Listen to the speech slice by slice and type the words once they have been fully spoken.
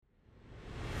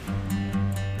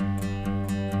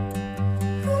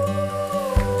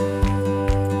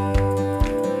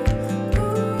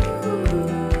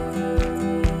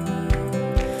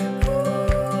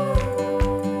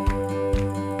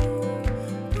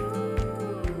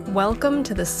Welcome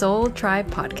to the Soul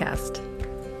Tribe Podcast.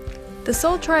 The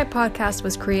Soul Tribe Podcast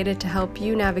was created to help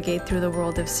you navigate through the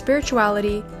world of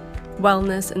spirituality,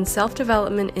 wellness, and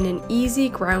self-development in an easy,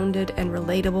 grounded, and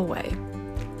relatable way.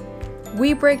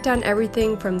 We break down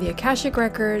everything from the Akashic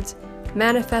Records,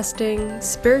 manifesting,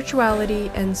 spirituality,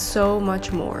 and so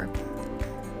much more.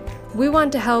 We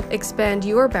want to help expand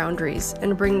your boundaries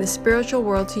and bring the spiritual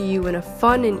world to you in a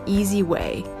fun and easy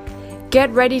way. Get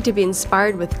ready to be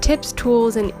inspired with tips,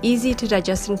 tools, and easy to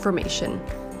digest information.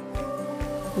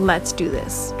 Let's do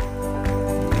this.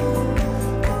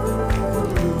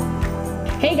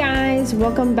 Hey guys,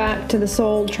 welcome back to the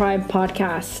Soul Tribe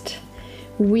Podcast.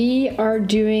 We are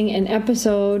doing an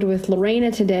episode with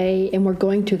Lorena today, and we're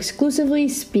going to exclusively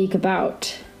speak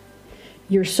about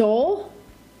your soul,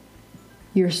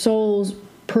 your soul's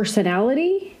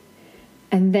personality,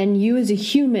 and then you as a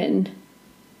human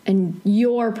and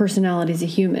your personality as a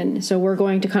human. So we're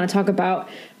going to kind of talk about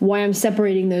why I'm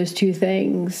separating those two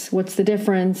things, what's the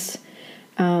difference,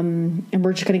 and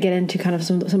we're just going to get into kind of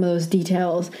some of those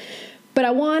details. But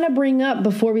I want to bring up,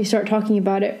 before we start talking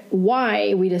about it,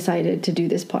 why we decided to do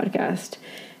this podcast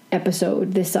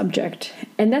episode, this subject.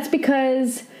 And that's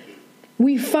because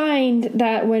we find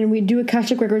that when we do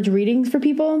Akashic Records readings for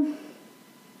people,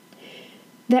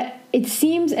 that it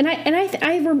seems, and I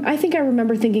think I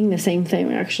remember thinking the same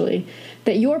thing, actually,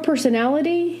 that your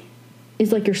personality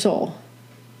is like your soul.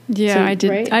 Yeah, so, I did.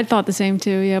 Right? I thought the same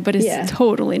too. Yeah, but it's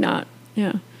totally not.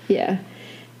 Yeah. Yeah.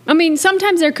 I mean,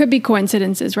 sometimes there could be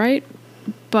coincidences, right?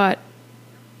 But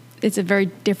it's a very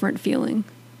different feeling.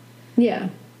 Yeah.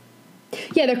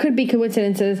 Yeah, there could be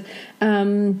coincidences.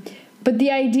 But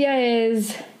the idea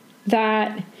is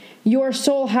that your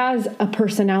soul has a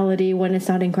personality when it's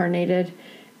not incarnated,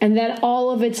 and that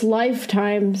all of its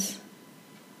lifetimes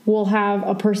will have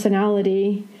a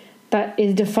personality that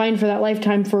is defined for that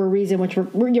lifetime for a reason, which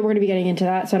we're going to be getting into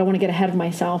that, so I don't want to get ahead of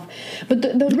myself. But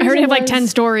the I already have like 10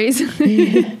 stories.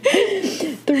 The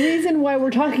reason why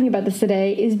we're talking about this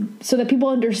today is so that people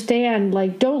understand,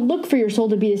 like, don't look for your soul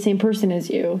to be the same person as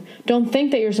you. Don't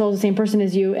think that your soul is the same person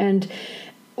as you. And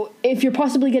if you're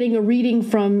possibly getting a reading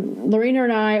from Lorena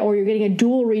and I, or you're getting a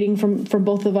dual reading from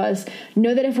both of us,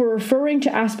 know that if we're referring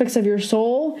to aspects of your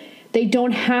soul, they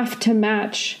don't have to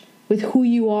match with who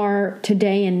you are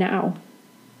today and now.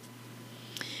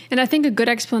 And I think a good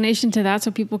explanation to that, so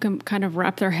people can kind of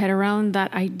wrap their head around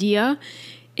that idea,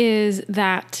 is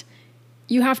that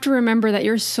you have to remember that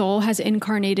your soul has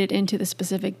incarnated into the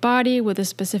specific body with a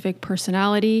specific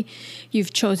personality.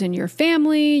 You've chosen your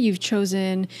family, you've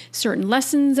chosen certain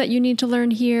lessons that you need to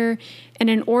learn here. And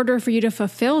in order for you to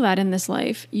fulfill that in this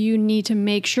life, you need to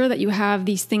make sure that you have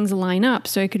these things line up.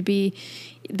 So it could be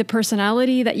the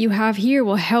personality that you have here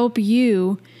will help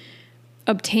you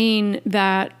obtain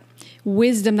that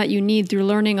wisdom that you need through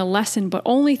learning a lesson, but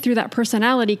only through that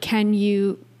personality can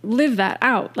you live that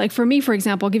out. Like for me, for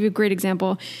example, I'll give you a great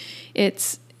example.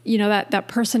 It's, you know, that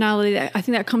personality that I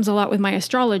think that comes a lot with my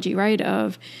astrology, right?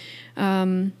 Of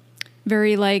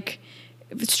very like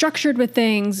structured with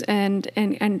things, and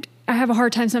I have a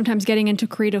hard time sometimes getting into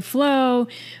creative flow,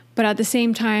 but at the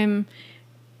same time,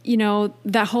 you know,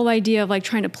 that whole idea of like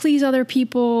trying to please other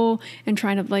people and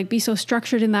trying to like be so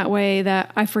structured in that way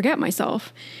that I forget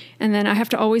myself. And then I have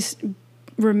to always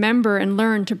remember and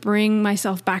learn to bring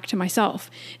myself back to myself.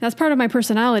 And that's part of my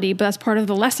personality, but that's part of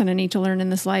the lesson I need to learn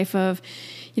in this life of,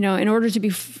 you know, in order to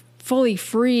be fully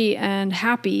free and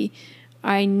happy,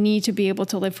 I need to be able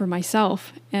to live for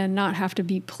myself and not have to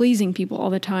be pleasing people all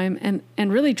the time,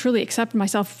 and really truly accept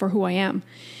myself for who I am.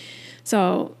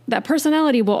 So that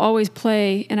personality will always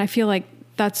play, and I feel like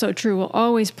that's so true, will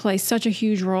always play such a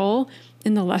huge role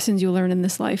in the lessons you learn in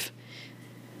this life.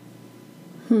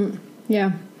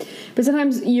 Yeah. But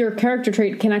sometimes your character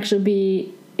trait can actually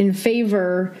be in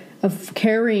favor of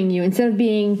carrying you. Instead of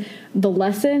being the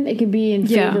lesson, it can be in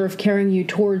favor of carrying you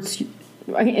towards.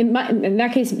 In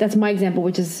that case, that's my example,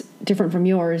 which is different from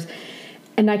yours.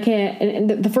 And I can't.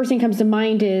 And the first thing that comes to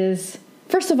mind is,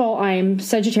 first of all, I'm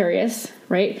Sagittarius,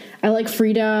 right? I like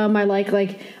freedom. I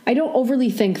like I don't overly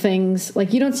think things.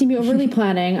 Like, you don't see me overly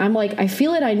planning. I'm like, I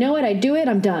feel it, I know it, I do it,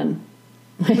 I'm done.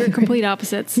 We're complete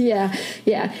opposites. Yeah.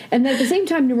 And then at the same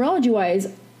time,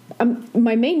 numerology-wise,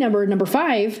 my main number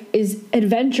 5, is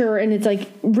adventure, and it's like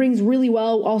rings really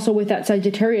well also with that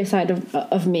Sagittarius side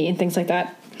of me and things like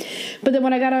that. But then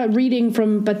when I got a reading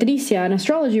from Patricia, an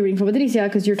astrology reading from Patricia,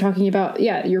 because you're talking about,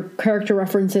 your character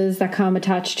references that come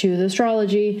attached to the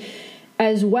astrology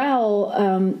as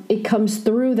well, it comes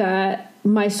through that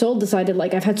my soul decided,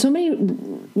 like, I've had so many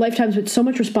lifetimes with so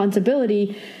much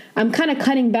responsibility, I'm kind of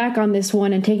cutting back on this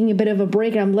one and taking a bit of a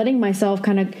break, and I'm letting myself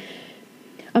kind of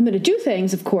I'm going to do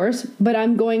things, of course, but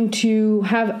I'm going to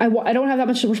have, I don't have that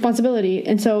much responsibility.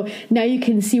 And so now you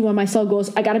can see why my soul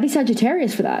goes, I got to be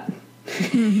Sagittarius for that.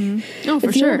 Mm-hmm. Oh,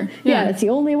 for sure. Yeah, that's the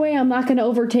only way. I'm not going to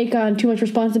overtake on too much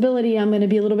responsibility. I'm going to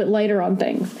be a little bit lighter on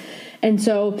things. And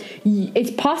so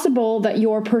it's possible that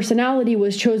your personality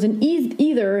was chosen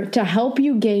either to help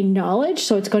you gain knowledge,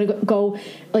 so it's going to go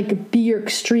like be your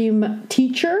extreme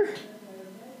teacher,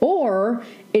 or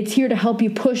it's here to help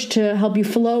you push, to help you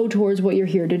flow towards what you're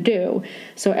here to do.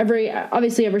 So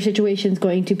obviously every situation is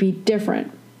going to be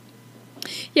different.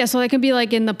 Yeah, so it can be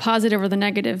like in the positive or the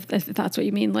negative, if that's what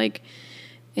you mean. Like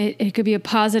it could be a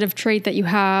positive trait that you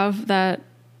have that,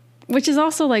 which is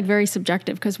also like very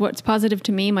subjective, because what's positive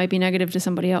to me might be negative to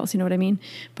somebody else. You know what I mean?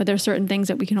 But there's certain things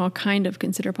that we can all kind of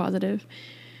consider positive.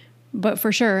 But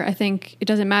for sure, I think it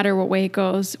doesn't matter what way it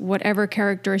goes. Whatever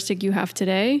characteristic you have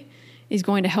today is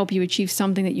going to help you achieve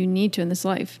something that you need to in this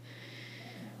life.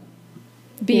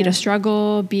 Be it a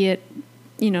struggle, be it,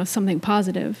 something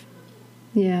positive.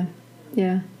 Yeah.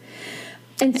 Yeah.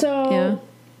 And so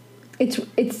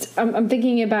I'm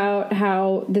thinking about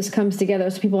how this comes together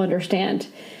so people understand.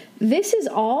 This is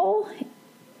all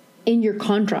in your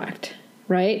contract,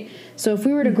 right? So if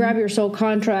we were to grab your soul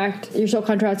contract's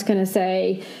going to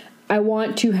say, I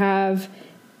want to have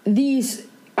these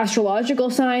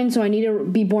astrological signs, so I need to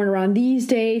be born around these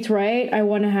dates, right? I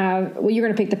want to have, you're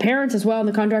going to pick the parents as well in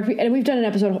the contract. And we've done an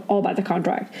episode all about the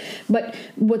contract. But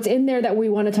what's in there that we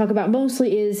want to talk about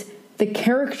mostly is the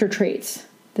character traits.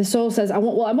 The soul says, I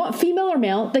want female or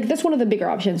male. Like, that's one of the bigger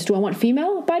options. Do I want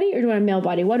female body or do I want a male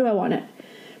body? Why do I want it?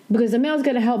 Because the male is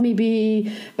going to help me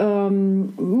be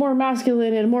more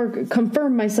masculine and more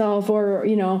confirm myself, or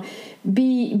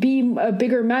be a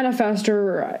bigger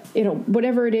manifester,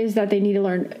 whatever it is that they need to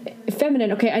learn.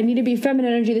 Feminine, okay, I need to be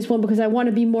feminine energy this one because I want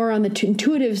to be more on the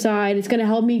intuitive side. It's going to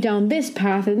help me down this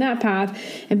path and that path.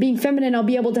 And being feminine, I'll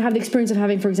be able to have the experience of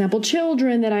having, for example,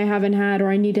 children that I haven't had or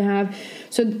I need to have.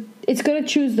 So it's going to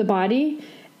choose the body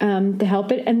to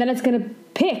help it, and then it's going to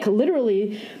pick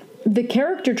literally the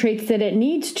character traits that it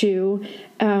needs to,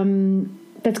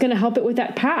 that's going to help it with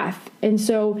that path. And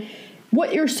so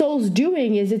what your soul's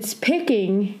doing is it's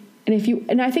picking,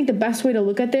 and I think the best way to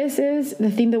look at this is,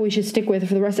 the theme that we should stick with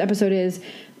for the rest of the episode is,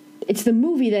 it's the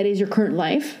movie that is your current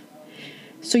life.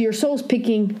 So your soul's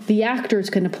picking the actor it's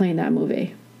going to play in that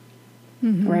movie.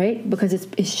 Mm-hmm. Right? Because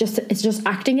it's just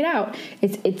acting it out.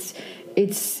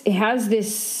 It has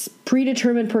this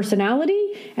predetermined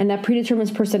personality, and that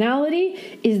predetermined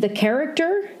personality is the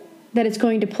character that it's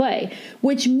going to play,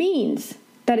 which means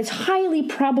that it's highly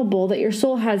probable that your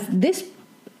soul has this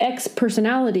X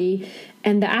personality,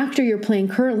 and the actor you're playing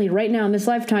currently right now in this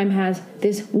lifetime has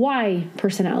this Y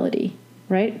personality,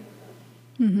 right?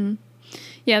 Mm-hmm.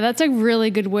 Yeah, that's a really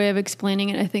good way of explaining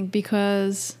it, I think,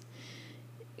 because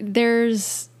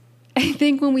I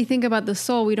think when we think about the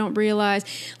soul, we don't realize,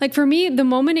 like for me, the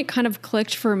moment it kind of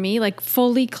clicked for me, like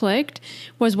fully clicked,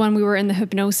 was when we were in the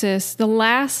hypnosis, the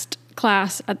last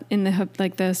class in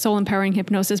the soul empowering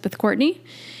hypnosis with Courtney.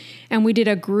 And we did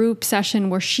a group session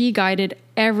where she guided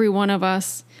every one of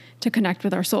us to connect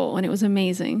with our soul. And it was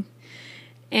amazing.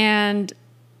 And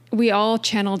we all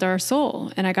channeled our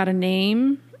soul, and I got a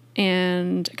name,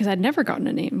 and because I'd never gotten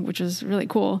a name, which was really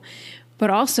cool. But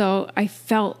also I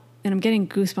felt, and I'm getting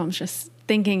goosebumps just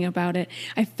thinking about it,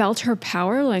 I felt her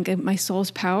power, like my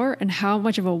soul's power, and how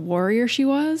much of a warrior she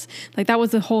was. Like that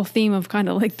was the whole theme of kind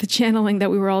of like the channeling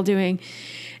that we were all doing.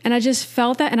 And I just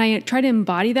felt that, and I try to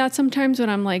embody that sometimes when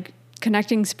I'm like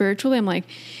connecting spiritually. I'm like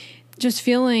just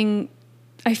feeling,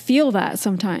 I feel that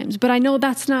sometimes, but I know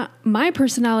that's not my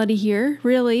personality here,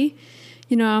 really.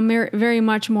 I'm very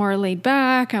much more laid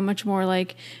back. I'm much more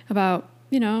like about,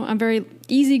 I'm very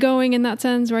easygoing in that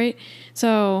sense, right?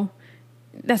 So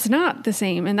that's not the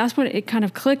same. And that's when it kind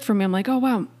of clicked for me. I'm like, oh,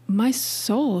 wow, my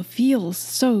soul feels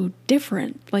so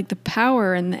different, like the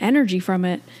power and the energy from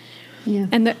it. Yeah.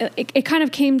 And it kind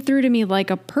of came through to me like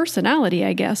a personality,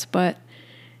 I guess, but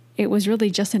it was really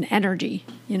just an energy,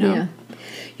 Yeah.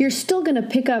 You're still going to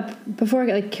pick up, before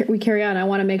we carry on, I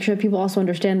want to make sure people also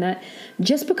understand that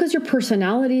just because your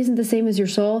personality isn't the same as your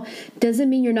soul doesn't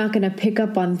mean you're not going to pick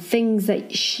up on things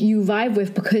that you vibe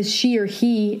with, because she or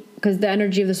he, because the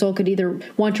energy of the soul could either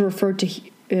want to refer to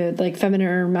like feminine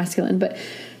or masculine, but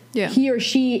he or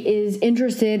she is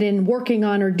interested in working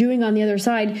on or doing on the other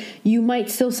side, you might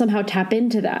still somehow tap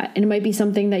into that. And it might be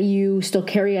something that you still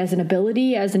carry as an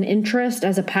ability, as an interest,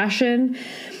 as a passion.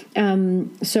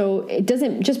 So it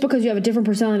doesn't, just because you have a different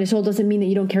personality and soul doesn't mean that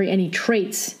you don't carry any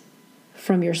traits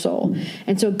from your soul.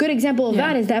 And so a good example of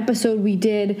that is the episode we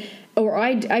did, or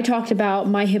I talked about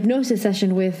my hypnosis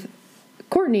session with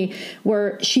Courtney,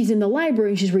 where she's in the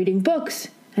library and she's reading books.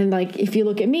 And like, if you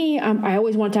look at me, I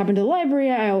always want to tap into the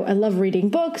library. I love reading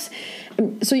books.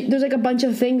 So there's like a bunch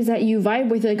of things that you vibe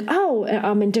with. Like, oh,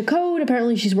 I'm into code.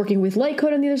 Apparently she's working with light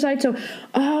code on the other side.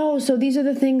 So these are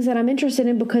the things that I'm interested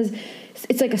in, because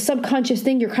it's like a subconscious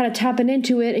thing. You're kind of tapping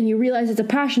into it and you realize it's a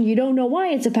passion. You don't know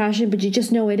why it's a passion, but you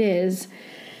just know it is.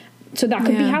 So that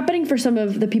could be happening for some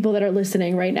of the people that are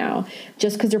listening right now.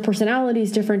 Just because their personality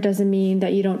is different doesn't mean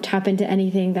that you don't tap into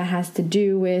anything that has to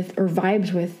do with or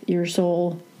vibes with your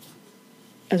soul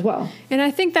as well. And I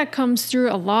think that comes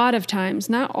through a lot of times,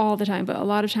 not all the time, but a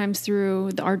lot of times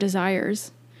through our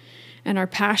desires and our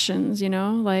passions,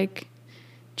 like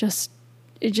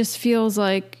it just feels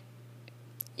like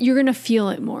you're going to feel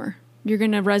it more. You're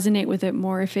going to resonate with it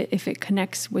more if it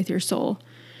connects with your soul.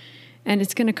 And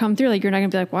it's going to come through. Like, you're not going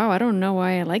to be like, wow, I don't know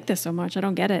why I like this so much. I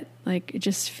don't get it. Like, it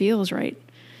just feels right.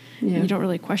 Yeah. You don't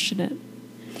really question it.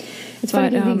 It's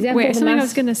funny, the example wait, something I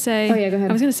was going to say. Oh, yeah, go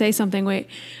ahead. I was going to say something. Wait.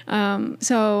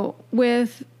 So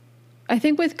I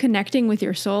think with connecting with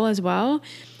your soul as well,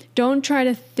 don't try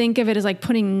to think of it as like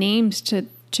putting names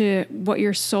to what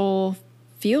your soul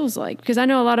feels like. Because I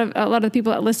know a lot of the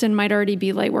people that listen might already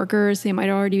be light workers. They might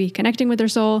already be connecting with their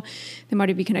soul. They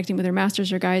might be connecting with their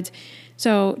masters or guides.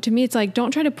 So to me, it's like,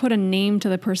 don't try to put a name to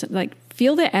the person. Like,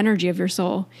 feel the energy of your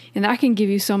soul, and that can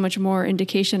give you so much more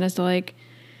indication as to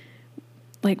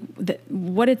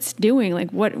what it's doing, like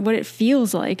what it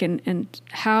feels like, and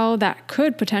how that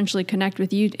could potentially connect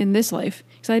with you in this life.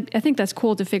 Because I think that's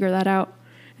cool to figure that out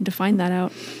and to find that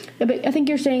out. Yeah, but I think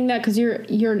you're saying that because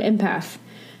you're an empath.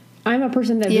 I'm a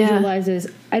person that visualizes.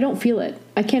 I don't feel it.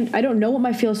 I don't know what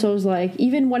my feel soul is like.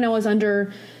 Even when I was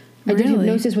under, I did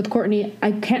hypnosis with Courtney.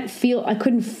 I couldn't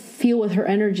feel with her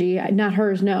energy. Not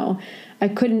hers. No, I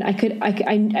couldn't.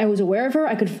 I was aware of her.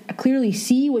 I could clearly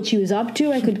see what she was up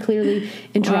to. I could clearly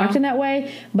interact in that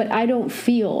way, but I don't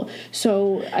feel.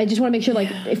 So I just want to make sure, like,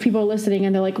 if people are listening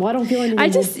and they're like, well, I don't feel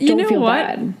anything. Don't feel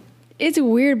bad. It's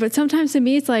weird, but sometimes to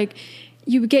me, it's like,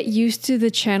 you get used to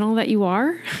the channel that you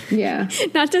are. Yeah.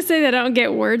 Not to say that I don't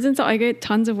get words and so I get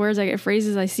tons of words, I get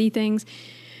phrases, I see things.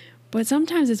 But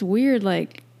sometimes it's weird,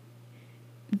 like,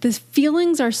 the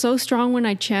feelings are so strong when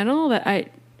I channel that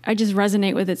I just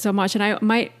resonate with it so much.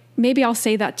 And maybe I'll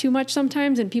say that too much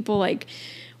sometimes, and people, like,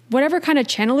 whatever kind of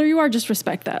channeler you are, just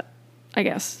respect that, I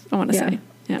guess I want to say.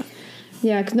 Yeah.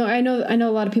 Yeah, cause I know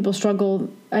a lot of people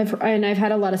struggle. I've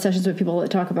had a lot of sessions with people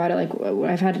that talk about it. Like,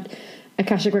 I've had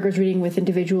Akashic Records reading with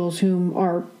individuals whom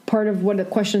are part of what the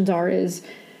questions are is,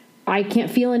 I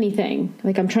can't feel anything.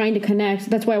 Like, I'm trying to connect.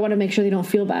 That's why I want to make sure they don't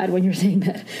feel bad when you're saying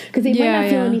that, because they might not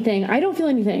feel anything. I don't feel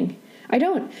anything. I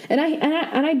don't. And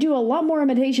I do a lot more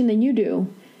meditation than you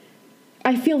do.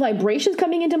 I feel vibrations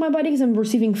coming into my body because I'm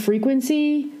receiving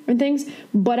frequency and things,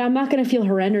 but I'm not going to feel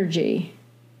her energy.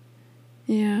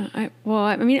 Yeah.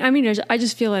 I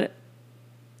just feel it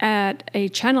at a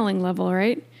channeling level,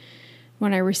 right?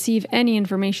 When I receive any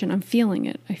information, I'm feeling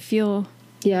it. I feel.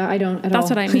 Yeah, I don't at That's all.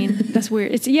 what I mean. That's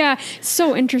weird. It's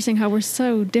so interesting how we're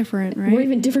so different, right? We're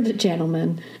even different at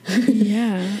channelmen.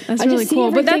 Yeah, that's really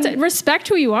cool. But that's respect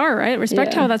who you are, right?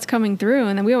 Respect how that's coming through.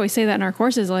 And then we always say that in our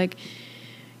courses, like,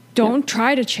 don't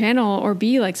try to channel or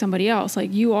be like somebody else.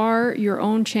 Like, you are your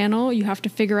own channel. You have to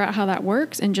figure out how that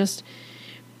works and just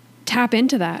tap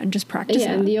into that and just practice.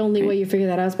 Yeah, and the only way you figure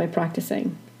that out is by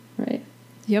practicing, right?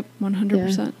 Yep,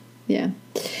 100%. Yeah.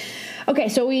 Okay,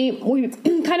 so we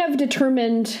kind of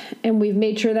determined, and we've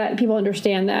made sure that people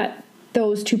understand that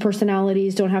those two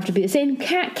personalities don't have to be the same.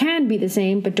 Can be the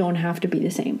same, but don't have to be the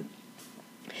same.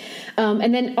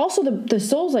 And then also the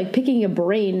soul's like picking a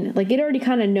brain. Like, it already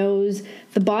kind of knows.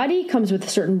 The body comes with a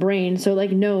certain brain, so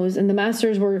like knows. And the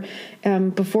masters were,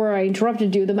 before I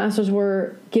interrupted you, the masters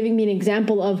were giving me an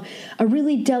example of a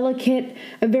really delicate,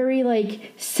 a very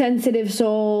like sensitive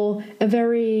soul, a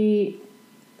very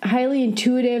highly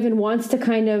intuitive and wants to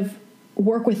kind of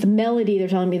work with melody. They're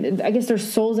telling me, I guess there's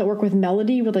souls that work with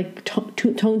melody, with like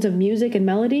tones of music and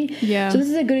melody. Yeah. So this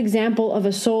is a good example of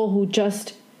a soul who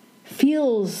just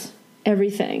feels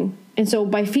everything. And so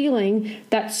by feeling,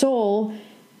 that soul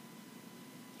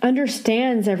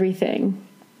understands everything,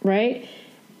 right?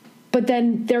 But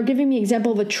then they're giving me an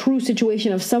example of a true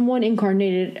situation of someone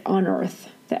incarnated on Earth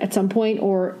at some point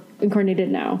or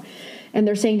incarnated now. And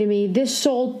they're saying to me, this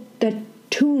soul that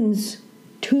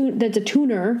that's a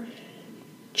tuner,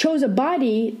 chose a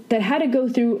body that had to go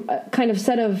through a kind of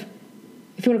set of,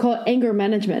 if you want to call it, anger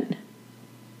management.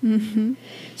 Mm-hmm.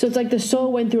 So it's like the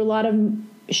soul went through a lot of,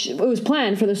 it was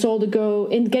planned for the soul to go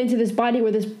and get into this body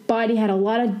where this body had a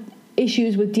lot of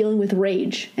issues with dealing with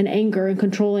rage and anger and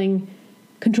controlling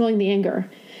the anger.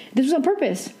 This was on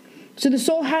purpose. So the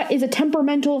soul is a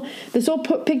temperamental. The soul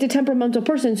picked a temperamental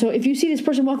person. So if you see this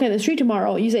person walking down the street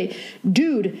tomorrow, you say,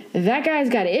 "Dude, that guy's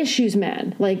got issues,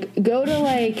 man. Like, go to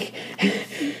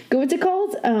what's it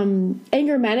called?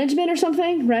 Anger management or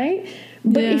something, right?"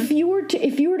 But if you were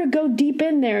to go deep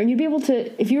in there, and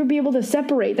if you would be able to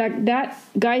separate that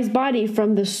guy's body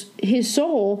from his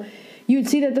soul, you'd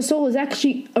see that the soul is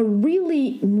actually a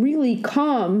really, really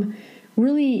calm,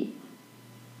 really.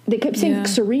 They kept saying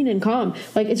serene and calm.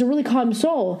 Like, it's a really calm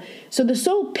soul. So the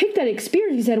soul picked that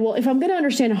experience. He said, well, if I'm going to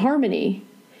understand harmony,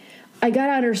 I got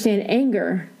to understand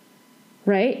anger,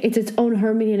 right? It's its own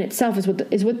harmony in itself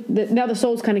now the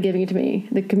soul's kind of giving it to me,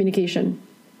 the communication.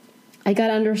 I got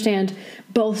to understand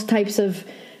both types of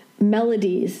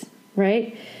melodies,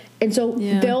 right? And so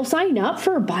they'll sign up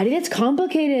for a body that's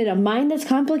complicated, a mind that's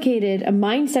complicated, a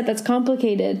mindset that's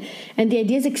complicated. And the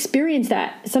idea is experience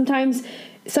that. Sometimes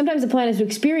the plan is to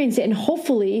experience it and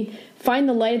hopefully find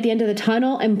the light at the end of the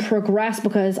tunnel and progress,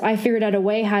 because I figured out a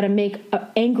way how to make an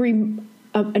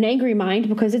angry mind,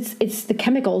 because it's the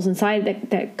chemicals inside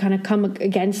that kind of come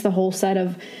against the whole set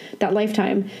of that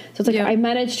lifetime. So it's like I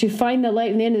managed to find the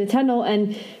light in the end of the tunnel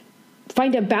and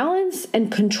find a balance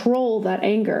and control that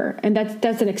anger. And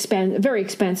that's a very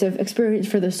expansive experience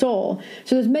for the soul.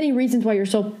 So there's many reasons why your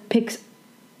soul picks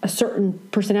a certain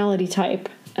personality type,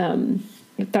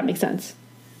 if that makes sense.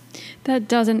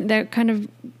 That kind of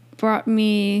brought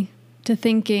me to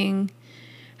thinking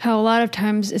how a lot of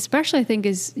times, especially I think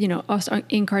is, us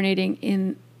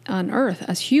incarnating on Earth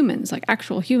as humans, like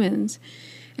actual humans,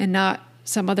 and not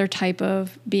some other type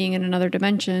of being in another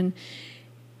dimension.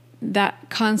 That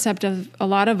concept of a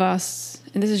lot of us,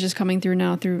 and this is just coming through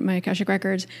now through my Akashic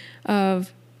records,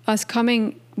 of us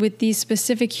coming with these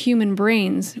specific human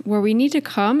brains where we need to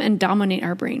come and dominate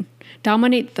our brain,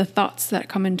 dominate the thoughts that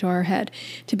come into our head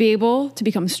to be able to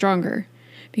become stronger.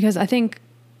 Because I think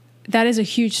that is a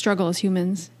huge struggle as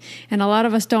humans. And a lot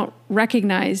of us don't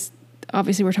recognize,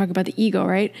 obviously we're talking about the ego,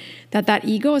 right? That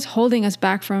ego is holding us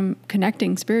back from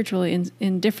connecting spiritually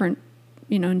in different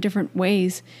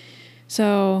ways.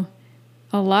 So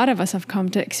a lot of us have come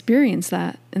to experience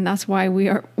that, and that's why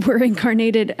we're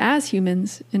incarnated as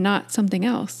humans and not something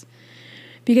else.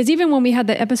 Because even when we had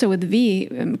the episode with V,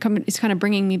 it's kind of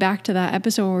bringing me back to that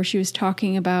episode where she was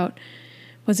talking about,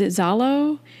 was it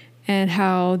Zalo, and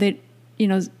how they,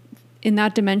 in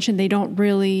that dimension they don't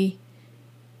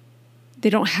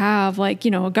have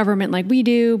a government like we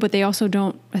do, but they also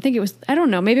don't. I think it was, I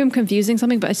don't know, maybe I'm confusing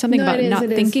something, but it's something about not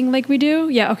thinking like we do.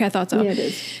 Yeah, okay, I thought so. Yeah, it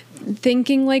is.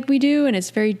 Thinking like we do, and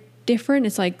it's very different.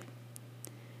 It's like,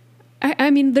 I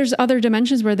mean, there's other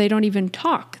dimensions where they don't even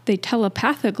talk; they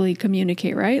telepathically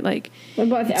communicate, right? Like,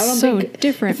 it's so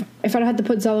different. If I had to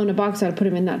put Zalo in a box, I'd put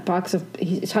him in that box of.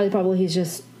 It's highly probable he's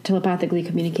just telepathically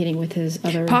communicating with his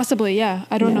other. Possibly, yeah.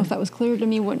 I don't know if that was clear to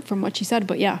me from what she said,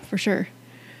 but yeah, for sure.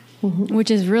 Mm-hmm.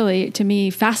 Which is really, to me,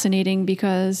 fascinating,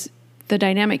 because the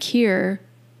dynamic here,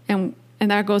 and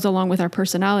that goes along with our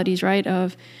personalities, right?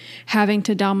 Of having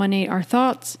to dominate our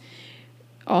thoughts,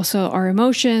 also our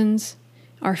emotions,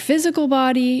 our physical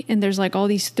body. And there's like all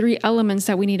these three elements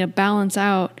that we need to balance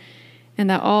out. And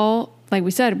that all, like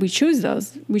we said, we choose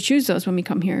those. We choose those when we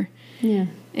come here. Yeah.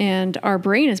 And our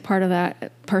brain is part of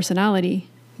that personality,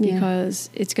 because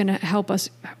it's going to help us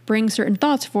bring certain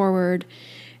thoughts forward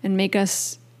and make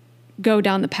us go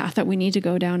down the path that we need to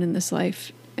go down in this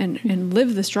life, and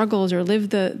live the struggles, or live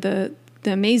the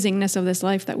amazingness of this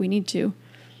life that we need to.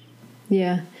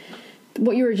 Yeah.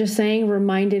 What you were just saying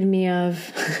reminded me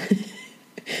of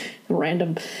not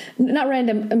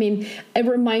random. I mean, it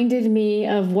reminded me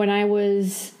of when I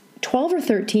was 12 or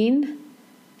 13,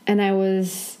 and I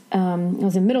was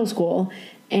in middle school,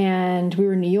 and we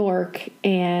were in New York,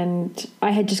 and I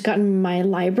had just gotten my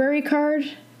library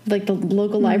card, like the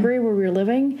local library where we were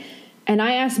living. And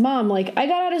I asked Mom, like, I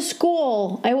got out of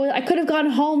school. I could have gone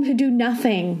home to do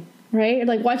nothing, right?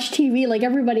 Like watch TV like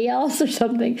everybody else or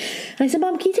something. And I said,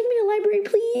 Mom, can you take me to the library,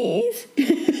 please?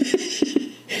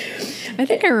 I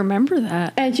think I remember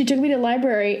that. And she took me to the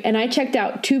library, and I checked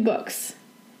out 2 books.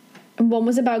 And one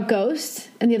was about ghosts,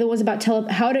 and the other was about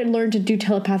how to learn to do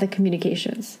telepathic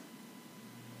communications.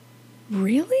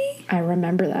 Really? I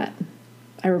remember that.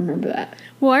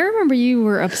 Well, I remember you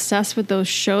were obsessed with those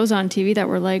shows on TV that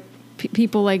were like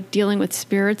people like dealing with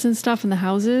spirits and stuff in the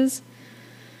houses.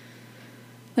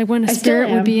 Like when a spirit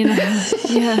would be in a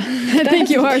house. Yeah, I think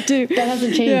you are too. That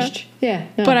hasn't changed. Yeah.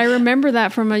 No. But I remember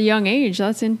that from a young age.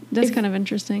 That's kind of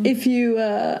interesting. If you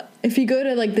go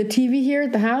to like the TV here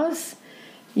at the house,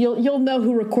 You'll know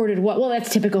who recorded what. Well, that's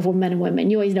typical for men and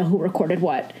women. You always know who recorded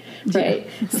what, right?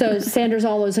 Yeah. So Sanders,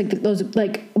 all those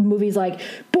movies like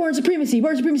Born Supremacy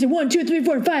 1, 2, 3,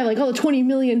 4, and 5, like all the 20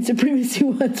 million Supremacy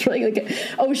ones, right? Like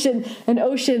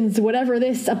Oceans, whatever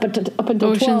this up until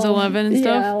Ocean's 12. 11 and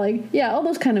stuff. Yeah, all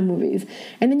those kind of movies.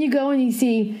 And then you go and you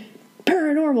see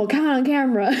Paranormal, Caught on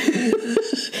Camera.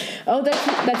 Oh,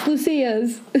 that's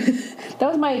Lucia's. That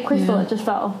was my crystal that just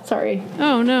fell. Sorry.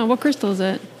 Oh no, what crystal is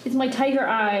it? It's my tiger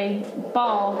eye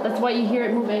ball. That's why you hear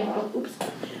it moving. Oh, oops.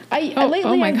 Lately,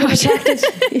 oh my gosh.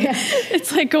 Yeah.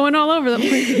 It's like going all over the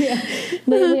place. Yeah.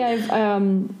 Lately,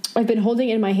 I've been holding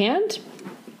it in my hand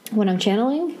when I'm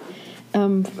channeling.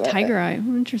 Tiger eye.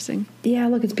 Oh, interesting. Yeah,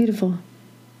 look, it's beautiful.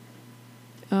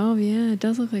 Oh yeah, it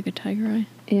does look like a tiger eye.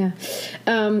 Yeah.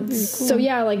 Cool. So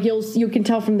yeah, like you can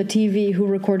tell from the TV who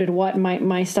recorded what.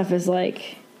 My stuff is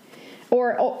like,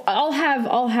 or I'll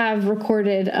have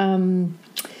recorded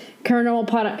paranormal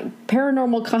caught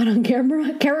on camera,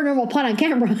 paranormal pot on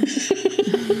camera.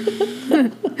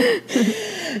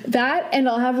 That, and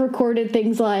I'll have recorded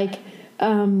things like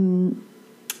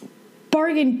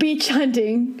bargain beach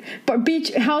hunting,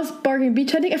 bargain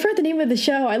beach hunting. I forgot the name of the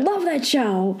show. I love that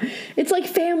show. It's like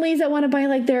families that want to buy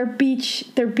like their beach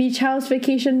house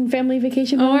family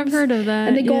vacation homes. Oh, I've heard of that.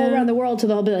 And they go all around the world, so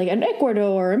they'll be like in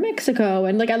Ecuador or Mexico,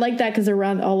 and like I like that because they're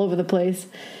around all over the place,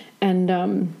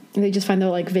 and they just find their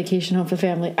like vacation home for the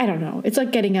family. I don't know. It's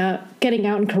like getting out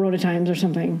in Corona times or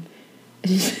something.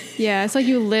 Yeah, it's like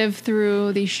you live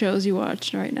through these shows you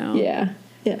watch right now. Yeah.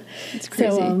 Yeah. It's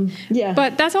crazy. So, yeah.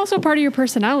 But that's also part of your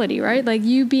personality, right? Like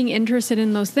you being interested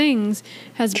in those things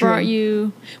has brought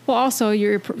you, well, also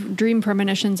your dream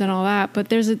premonitions and all that, but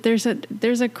there's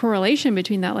a correlation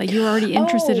between that. Like you're already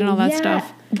interested in all that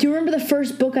stuff. Do you remember the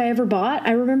first book I ever bought?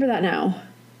 I remember that now.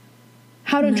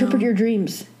 How to Interpret Your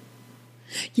Dreams.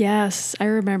 Yes, I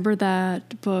remember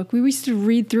that book. We used to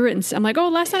read through it, and I'm like, "Oh,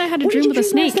 last night I had a dream with a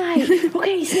snake."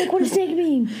 Okay, snake. What does snake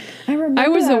mean? I remember. I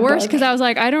was the worst because I was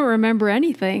like, I don't remember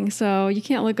anything, so you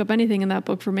can't look up anything in that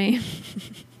book for me.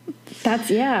 That's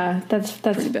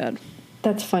pretty bad.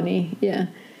 That's funny. Yeah,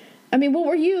 I mean, what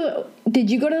were you? Did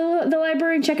you go to the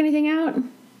library and check anything out?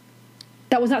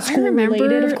 That was not school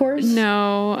related, of course.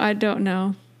 No, I don't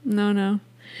know. No.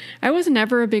 I was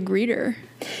never a big reader.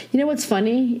 You know what's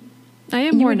funny? I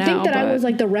am more now. You would think that I was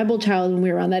like the rebel child when we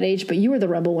were around that age, but you were the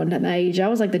rebel one at that age. I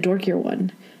was like the dorkier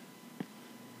one.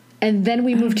 And then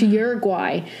we moved to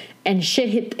Uruguay, and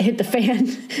shit hit the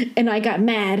fan, and I got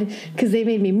mad because they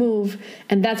made me move,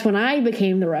 and that's when I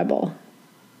became the rebel.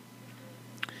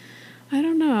 I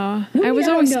don't know. I was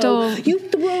always still... You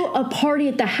threw a party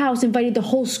at the house, invited the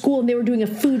whole school, and they were doing a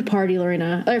food party,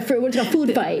 Lorena. What's it called?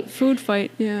 Food fight. Food fight,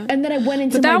 yeah. And then I went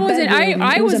into my bedroom.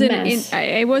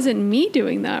 It wasn't me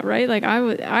doing that, right? Like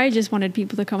I just wanted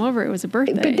people to come over. It was a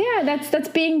birthday. But yeah, that's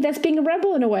being a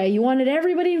rebel in a way. You wanted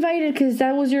everybody invited because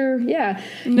that was your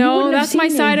No, that's my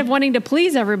side of wanting to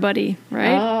please everybody,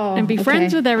 right? Oh, and be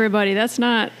friends with everybody. That's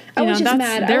not. I was just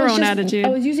mad. Their own attitude. I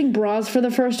was using bras for the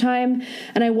first time,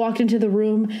 and I walked into the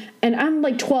room, and I'm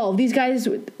like 12. These guys,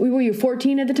 were you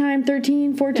 14 at the time?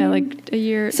 13, 14? Yeah, like a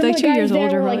year, Some like of the 2 years guys there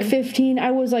older. Were like 15.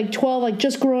 I was like 12, like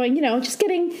just growing, just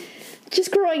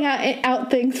growing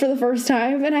out things for the first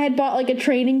time. And I had bought like a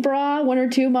training bra, one or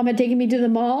two. Mom had taken me to the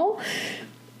mall,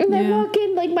 and I walk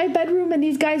in like my bedroom, and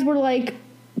these guys were like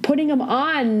putting them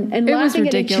on and laughing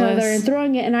at each other and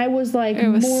throwing it, and I was like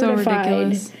mortified. So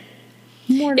ridiculous.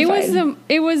 Mortified.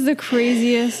 It was the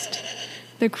craziest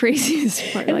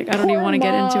part. Like I don't even want to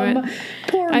get into it.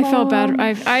 I felt bad.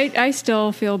 I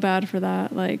still feel bad for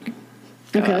that. Like,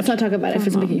 okay, let's not talk about it if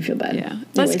it's making you feel bad. Yeah,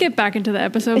 let's get back into the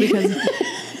episode because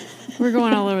we're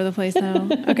going all over the place now.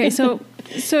 Okay, so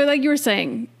like you were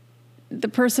saying, the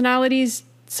personalities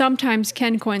sometimes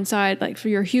can coincide. Like for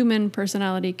your human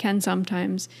personality can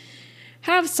sometimes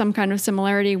have some kind of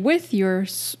similarity with your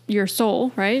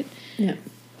soul, right? Yeah.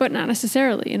 But not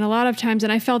necessarily. And a lot of times,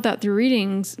 and I felt that through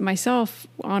readings myself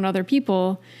on other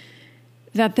people,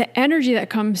 that the energy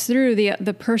that comes through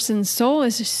the person's soul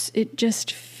it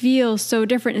just feels so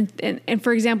different. And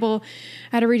for example,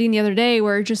 I had a reading the other day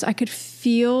where I could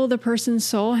feel the person's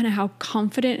soul and how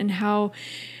confident and how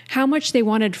much they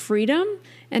wanted freedom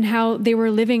and how they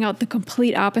were living out the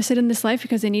complete opposite in this life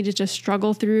because they needed to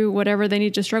struggle through whatever they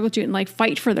need to struggle to and like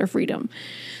fight for their freedom.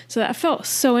 So that felt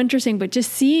so interesting. But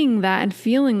just seeing that and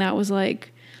feeling that was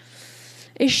like,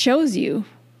 it shows you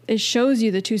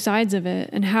the two sides of it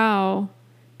and how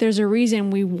there's a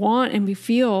reason we want and we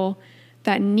feel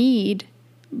that need,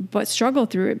 but struggle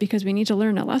through it because we need to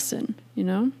learn a lesson,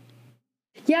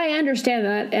 Yeah, I understand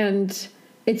that. And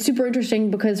it's super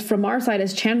interesting because from our side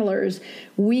as channelers,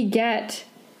 we get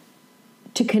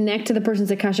to connect to the person's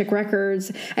Akashic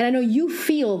records. And I know you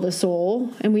feel the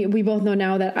soul, and we both know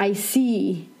now that I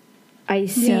see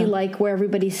like where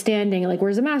everybody's standing, like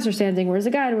where's the master standing, where's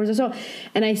the guide, where's the soul.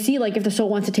 And I see like if the soul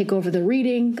wants to take over the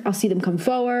reading, I'll see them come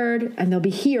forward and they'll be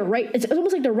here, right? It's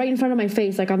almost like they're right in front of my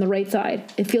face, like on the right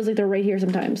side. It feels like they're right here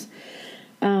sometimes.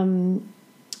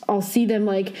 I'll see them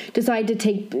like decide to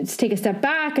take a step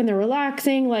back and they're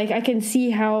relaxing. Like I can see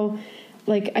how,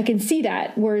 like I can see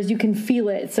that, whereas you can feel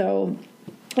it. So,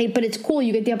 but it's cool.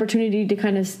 You get the opportunity to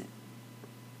kind of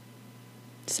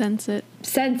sense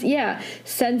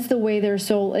the way their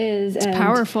soul is. It's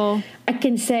powerful. I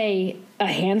can say a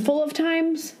handful of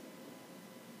times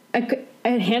I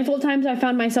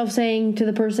found myself saying to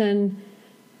the person,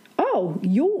 oh,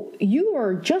 you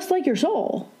are just like your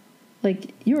soul.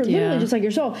 Like you are literally just like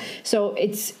your soul. So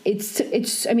it's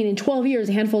I mean, in 12 years,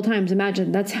 a handful of times,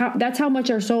 imagine that's how much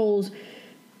our souls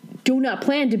do not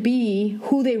plan to be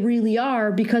who they really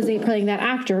are, because they're playing that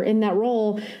actor in that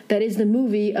role that is the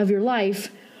movie of your life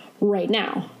right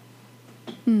now.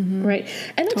 Mm-hmm. Right.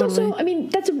 And that's also, I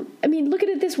mean, look at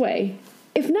it this way.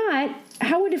 If not,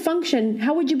 how would it function?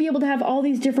 How would you be able to have all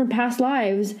these different past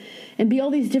lives and be all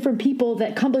these different people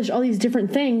that accomplish all these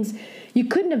different things? You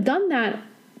couldn't have done that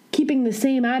keeping the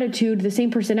same attitude, the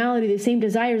same personality, the same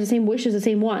desires, the same wishes, the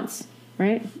same wants,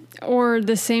 right? Or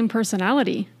the same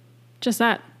personality. Just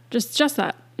that. Just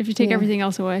that. If you take everything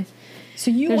else away. So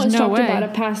you once talked about a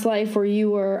past life where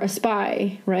you were a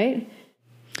spy, right?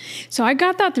 So I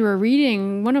got that through a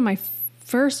reading. One of my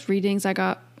first readings I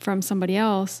got from somebody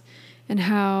else, and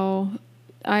how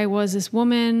I was this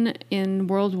woman in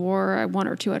World War I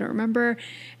or II, I don't remember,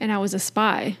 and I was a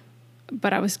spy,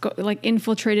 but I was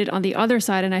infiltrated on the other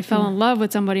side, and I fell in love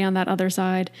with somebody on that other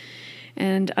side.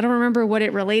 And I don't remember what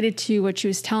it related to, what she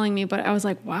was telling me, but I was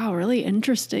like, wow, really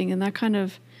interesting. And that kind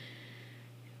of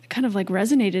like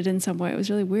resonated in some way. It was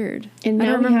really weird. And I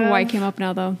don't remember why it came up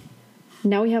now, though.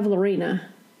 Now we have Lorena,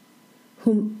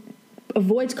 who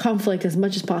avoids conflict as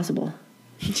much as possible.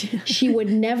 She would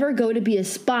never go to be a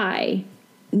spy,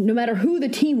 no matter who the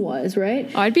team was, right?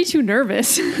 Oh, I'd be too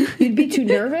nervous. You'd be too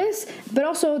nervous, but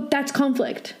also that's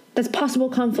conflict. That's possible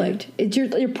conflict.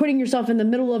 You're putting yourself in the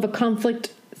middle of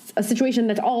a situation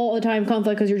that's all the time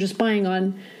conflict, because you're just spying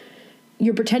on.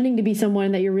 You're pretending to be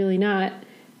someone that you're really not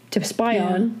to spy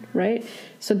on, right?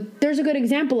 So there's a good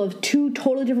example of two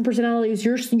totally different personalities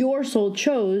your soul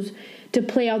chose to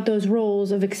play out those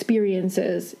roles of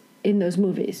experiences in those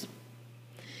movies.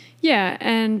 Yeah,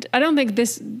 and I don't think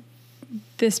this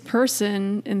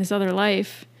person in this other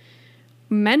life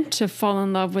meant to fall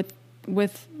in love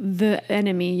with the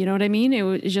enemy. You know what I mean?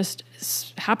 It just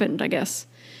happened, I guess.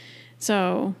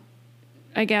 So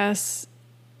I guess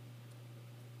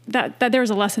that there was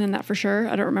a lesson in that for sure.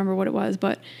 I don't remember what it was,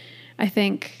 but I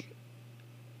think,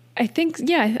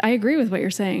 yeah, I agree with what you're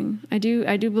saying. I do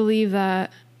believe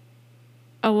that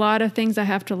a lot of things I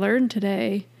have to learn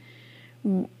today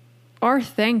are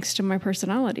thanks to my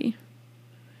personality.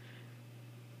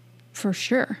 For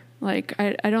sure. Like,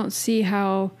 I don't see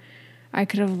how I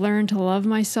could have learned to love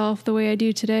myself the way I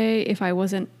do today if I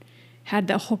had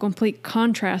the whole complete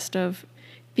contrast of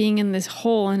being in this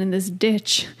hole and in this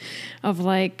ditch of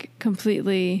like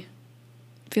completely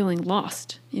feeling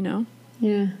lost, you know?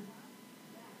 Yeah.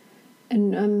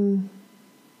 And,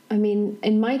 I mean,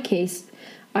 in my case,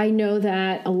 I know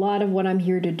that a lot of what I'm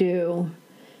here to do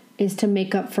is to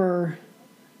make up for,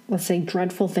 let's say,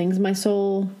 dreadful things my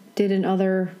soul did in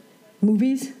other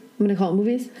movies. I'm going to call it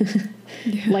movies.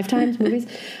 Lifetimes, movies,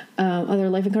 other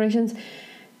life incarnations.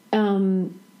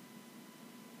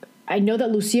 I know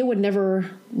that Lucia would never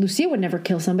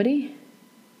kill somebody.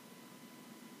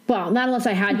 Well, not unless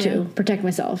I had to protect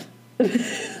myself.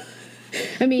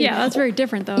 I mean, yeah, that's very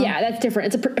different though. Yeah, that's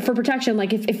different. It's for protection.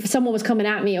 Like if someone was coming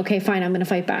at me, okay, fine, I'm going to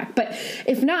fight back. But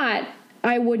if not,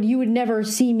 you would never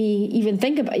see me even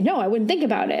think about it. No, I wouldn't think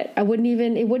about it. It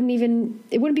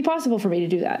wouldn't be possible for me to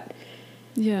do that.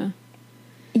 Yeah.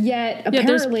 Yet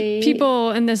apparently there's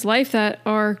people in this life that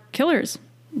are killers.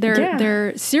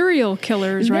 They're serial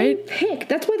killers, right?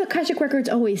 That's why the Akashic Records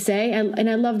always say, and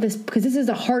I love this because this is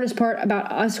the hardest part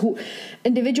about us,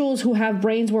 individuals who have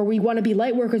brains where we want to be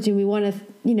light workers and we want to,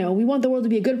 we want the world to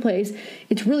be a good place.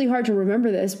 It's really hard to remember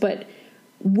this, but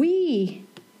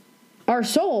our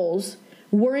souls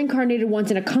were incarnated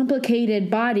once in a complicated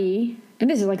body, and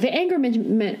this is like the anger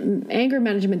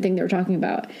management thing they were talking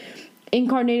about.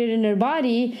 Incarnated in a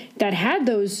body that had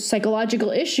those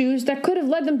psychological issues that could have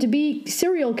led them to be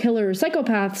serial killers,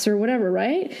 psychopaths, or whatever,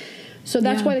 right? So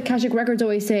that's why the Akashic Records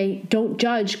always say, don't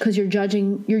judge, because you're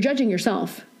judging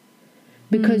yourself.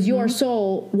 Because your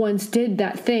soul once did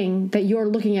that thing that you're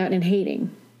looking at and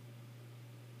hating.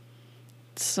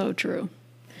 so true.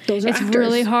 Those are it's actors.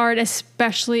 really hard,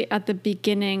 especially at the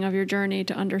beginning of your journey,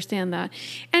 to understand that.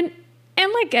 And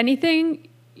like anything,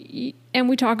 and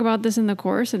we talk about this in the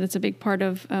course, and it's a big part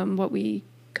of what we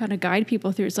kind of guide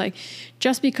people through. It's like,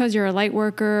 just because you're a light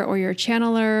worker or you're a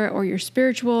channeler or you're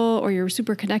spiritual or you're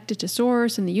super connected to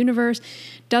source and the universe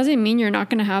doesn't mean you're not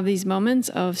going to have these moments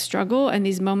of struggle and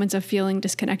these moments of feeling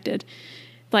disconnected.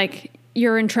 Like,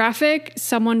 you're in traffic,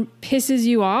 someone pisses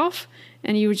you off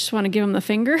and you just want to give them the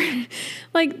finger.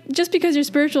 Like, just because you're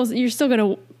spiritual, you're still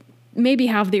going to maybe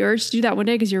have the urge to do that one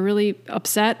day because you're really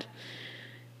upset.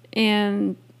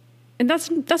 And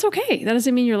that's okay. That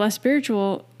doesn't mean you're less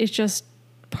spiritual. It's just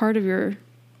part of your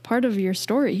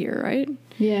story here, right?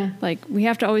 Yeah. Like, we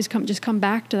have to always come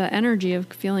back to that energy of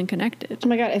feeling connected. Oh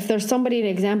my God, if there's somebody, an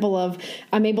example of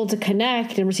I'm able to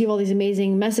connect and receive all these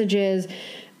amazing messages,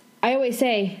 I always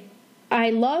say,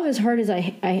 I love as hard as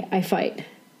I fight.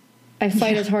 I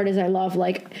fight as hard as I love.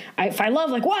 Like, if I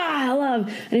love, like, wow, I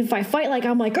love. And if I fight, like,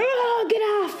 I'm like, oh,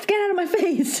 get out of my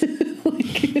face.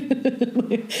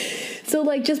 So,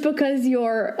 like, just because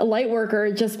you're a light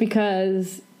worker, just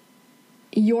because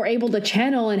you're able to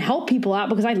channel and help people out,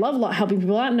 because I love helping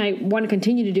people out and I want to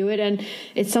continue to do it. And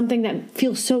it's something that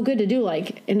feels so good to do.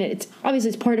 Like, and it's obviously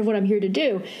it's part of what I'm here to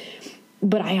do.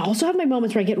 But I also have my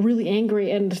moments where I get really angry,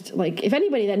 and like, if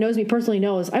anybody that knows me personally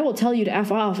knows, I will tell you to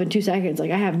F off in 2 seconds. Like,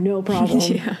 I have no problem.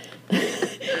 Yeah.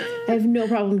 I have no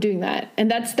problem doing that. And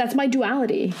that's my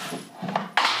duality.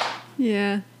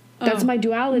 Yeah. That's my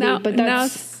duality. But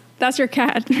that's your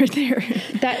cat right there.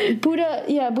 That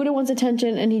Buddha wants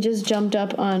attention, and he just jumped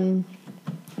up on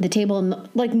the table, and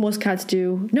like most cats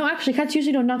do. No, actually, cats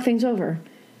usually don't knock things over.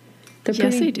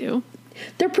 Yes, they do.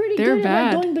 They're pretty good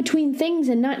at like going between things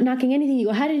and not knocking anything. You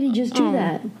go, how did he just do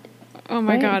that? Oh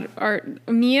my God. Our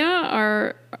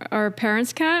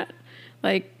parents' cat,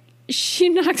 like, she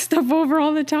knocks stuff over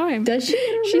all the time. Does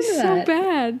she? She's so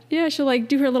bad. Yeah, she'll like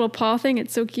do her little paw thing.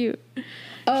 It's so cute.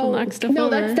 She'll knock stuff over. No,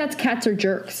 that's cats are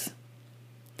jerks.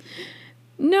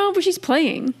 No, but she's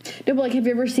playing. No, but like, have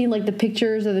you ever seen like the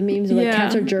pictures or the memes of like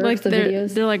cats are jerks, like the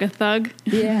videos? They're like a thug.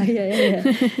 Yeah. Yeah, and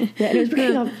it was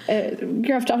bringing off,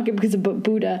 you're off talking because of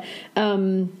Buddha.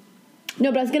 No,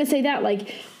 but I was going to say that,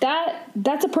 like,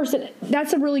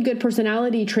 that's a really good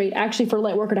personality trait actually for a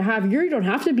light worker to have. You don't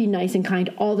have to be nice and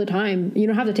kind all the time. You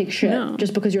don't have to take shit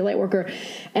just because you're a light worker.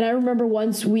 And I remember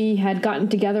once we had gotten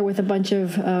together with a bunch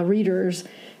of readers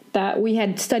that we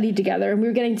had studied together, and we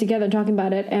were getting together and talking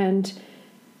about it, and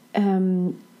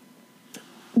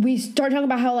we started talking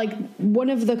about how, like, one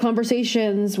of the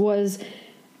conversations was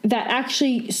that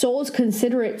actually souls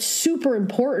consider it super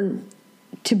important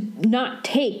to not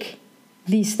take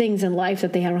these things in life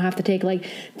that they don't have to take. Like,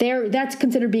 that's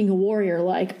considered being a warrior.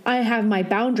 Like, I have my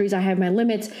boundaries, I have my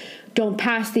limits, don't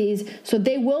pass these. So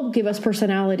they will give us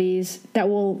personalities that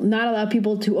will not allow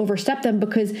people to overstep them,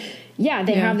 because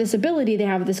they have this ability, they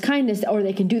have this kindness, or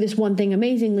they can do this one thing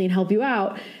amazingly and help you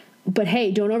out. But hey,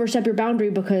 don't overstep your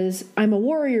boundary, because I'm a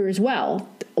warrior as well.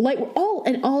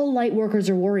 All light workers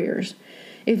are warriors.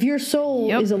 If your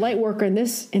soul is a light worker in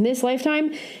this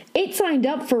lifetime, it signed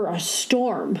up for a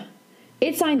storm.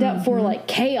 It signed up for like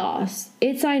chaos.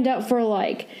 It signed up for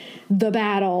like the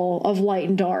battle of light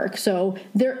and dark. So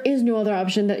there is no other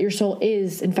option that your soul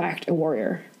is, in fact, a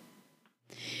warrior.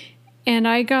 And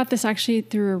I got this actually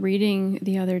through a reading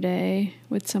the other day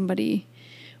with somebody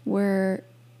where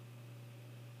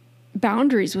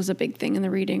boundaries was a big thing in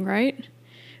the reading, right?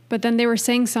 But then they were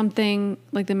saying something,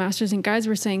 like the masters and guides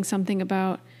were saying something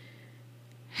about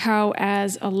how,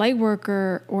 as a light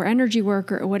worker or energy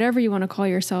worker or whatever you want to call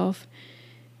yourself,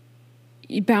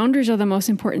 boundaries are the most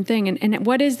important thing. And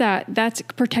what is that? That's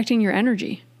protecting your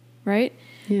energy, right?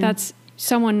 Yeah. That's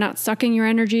someone not sucking your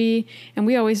energy. And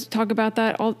we always talk about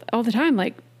that all the time.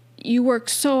 Like, you work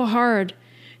so hard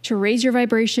to raise your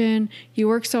vibration. You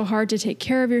work so hard to take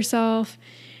care of yourself.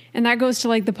 And that goes to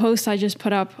like the post I just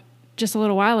put up just a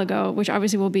little while ago, which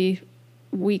obviously will be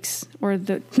weeks or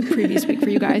the previous week for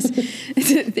you guys.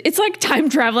 It's like time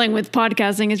traveling with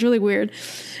podcasting. It's really weird.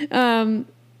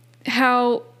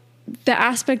 How the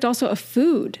aspect also of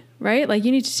food, right? Like,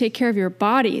 you need to take care of your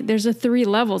body. There's the 3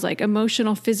 levels, like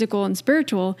emotional, physical, and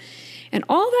spiritual. And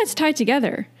all that's tied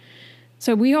together.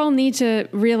 So we all need to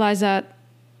realize that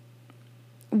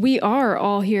we are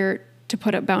all here to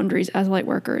put up boundaries as light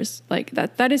workers. Like,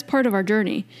 that is part of our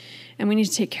journey, and we need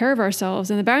to take care of ourselves.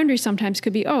 And the boundaries sometimes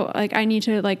could be, like, I need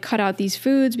to like cut out these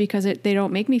foods because they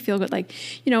don't make me feel good. Like,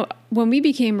 when we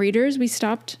became readers, we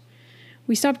stopped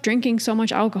drinking so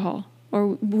much alcohol. or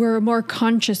we're more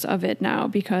conscious of it now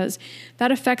because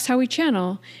that affects how we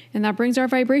channel and that brings our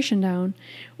vibration down.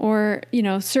 Or, you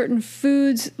know, certain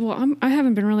foods, well, I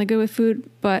haven't been really good with food,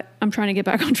 but I'm trying to get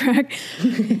back on track.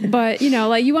 But, you know,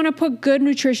 like you want to put good,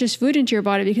 nutritious food into your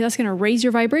body because that's going to raise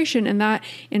your vibration. And that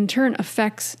in turn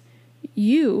affects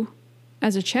you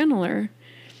as a channeler,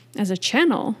 as a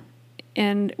channel,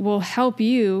 and will help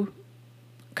you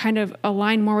kind of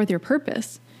align more with your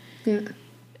purpose. Yeah.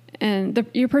 And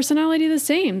your personality the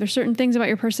same. There's certain things about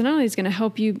your personality that's going to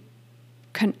help you,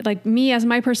 like me as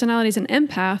my personality is an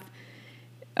empath,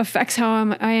 affects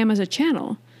how I am as a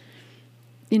channel.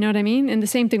 You know what I mean? And the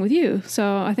same thing with you.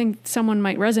 So I think someone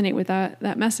might resonate with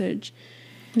that message.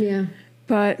 Yeah.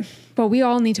 But we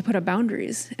all need to put up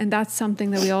boundaries. And that's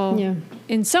something that we all,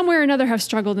 in some way or another, have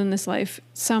struggled in this life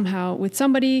somehow with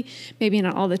somebody, maybe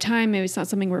not all the time, maybe it's not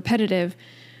something repetitive,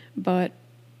 but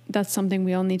that's something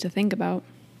we all need to think about.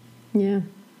 Yeah.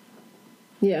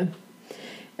 Yeah.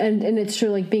 And it's true,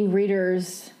 like being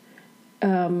readers,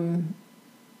 I'm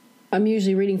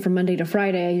usually reading from Monday to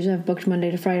Friday. I usually have booked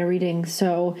Monday to Friday readings.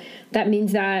 So that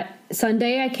means that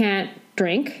Sunday I can't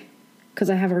drink because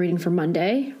I have a reading for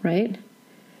Monday, right?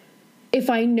 If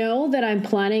I know that I'm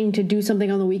planning to do something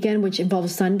on the weekend which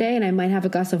involves Sunday and I might have a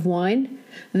glass of wine,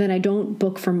 then I don't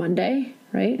book for Monday,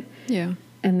 right? Yeah.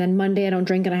 And then Monday I don't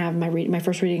drink and I have my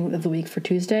first reading of the week for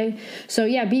Tuesday. So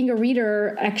yeah, being a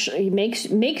reader actually makes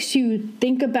you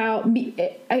think about,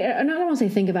 I don't want to say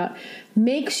think about,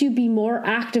 makes you be more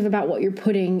active about what you're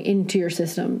putting into your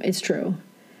system. It's true.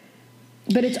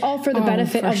 But it's all for the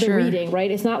benefit of the reading, right?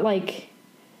 It's not like,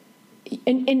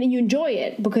 and you enjoy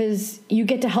it because you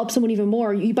get to help someone even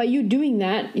more. By you doing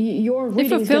that, your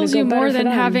reading fulfills you more than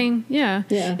having,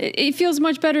 it feels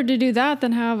much better to do that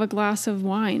than have a glass of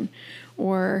wine.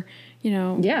 Or, you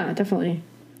know. Yeah, definitely.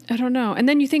 I don't know. And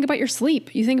then you think about your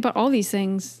sleep. You think about all these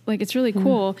things. Like, it's really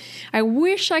cool. I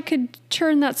wish I could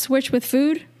turn that switch with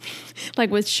food, like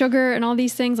with sugar and all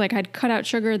these things. Like, I'd cut out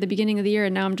sugar at the beginning of the year,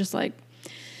 and now I'm just, like,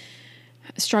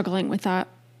 struggling with that.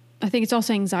 I think it's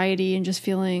also anxiety and just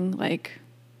feeling like,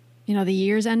 you know, the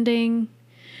year's ending.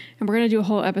 And we're going to do a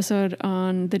whole episode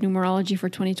on the numerology for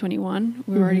 2021.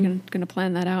 We're already going to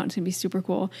plan that out. It's going to be super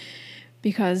cool.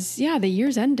 Because, the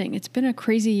year's ending. It's been a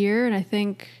crazy year, and I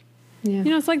think, you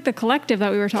know, it's like the collective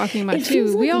that we were talking about,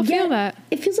 too. We all feel that.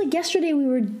 It feels like yesterday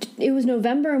it was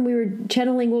November, and we were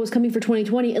channeling what was coming for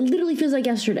 2020. It literally feels like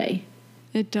yesterday.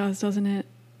 It does, doesn't it?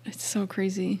 It's so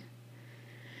crazy.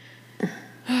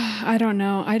 I don't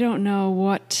know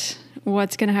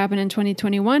what's going to happen in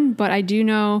 2021, but I do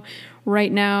know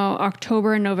right now,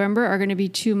 October and November are going to be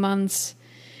 2 months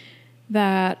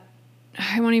that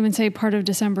I won't even say part of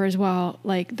December as well,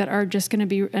 like that are just going to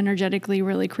be energetically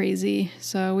really crazy.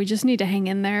 So we just need to hang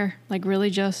in there, like really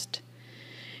just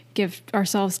give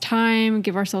ourselves time,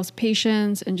 give ourselves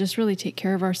patience, and just really take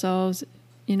care of ourselves.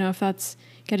 You know, if that's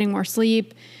getting more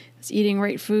sleep, it's eating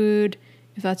right food,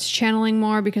 if that's channeling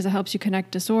more because it helps you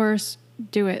connect to source,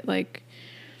 do it. Like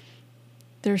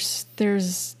there's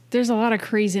a lot of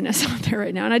craziness out there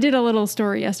right now. And I did a little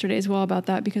story yesterday as well about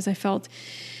that because I felt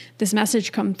this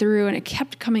message come through and it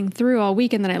kept coming through all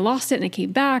week, and then I lost it and it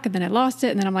came back, and then I lost it,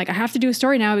 and then I'm like, I have to do a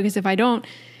story now because if I don't,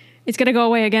 it's going to go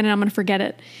away again and I'm going to forget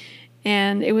it.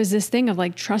 And it was this thing of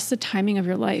like, trust the timing of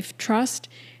your life, trust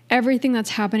everything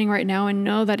that's happening right now, and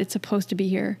know that it's supposed to be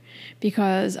here.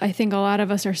 Because I think a lot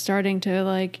of us are starting to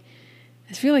like,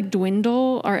 I feel like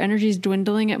dwindle, our energy's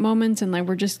dwindling at moments, and like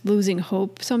we're just losing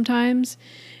hope sometimes.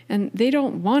 And they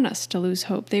don't want us to lose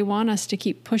hope. They want us to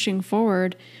keep pushing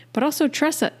forward, but also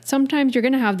trust that sometimes you're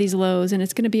going to have these lows and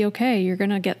it's going to be okay. You're going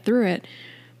to get through it,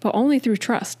 but only through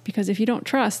trust. Because if you don't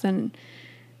trust, then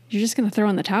you're just going to throw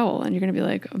in the towel and you're going to be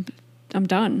like, I'm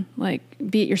done. Like,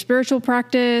 be it your spiritual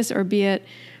practice or be it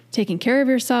taking care of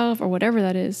yourself or whatever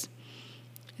that is.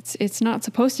 It's not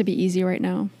supposed to be easy right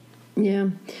now. Yeah.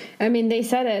 I mean, they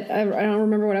said it, I don't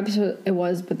remember what episode it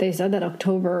was, but they said that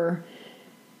October,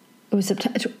 it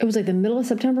was like the middle of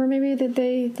September maybe that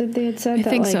they had said I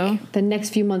think so. The next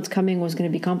few months coming was going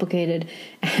to be complicated,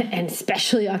 and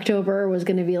especially October was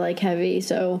going to be like heavy.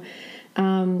 So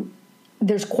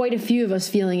there's quite a few of us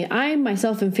feeling it. I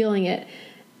myself am feeling it.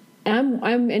 I'm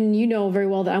and you know very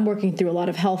well that I'm working through a lot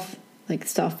of health like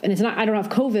stuff, and it's not, I don't have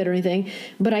COVID or anything,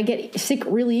 but I get sick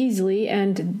really easily,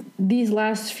 and these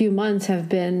last few months have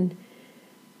been,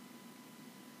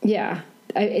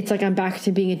 it's like I'm back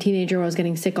to being a teenager where I was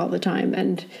getting sick all the time.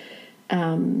 And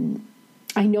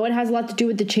I know it has a lot to do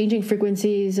with the changing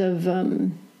frequencies of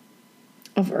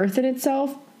Earth in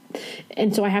itself.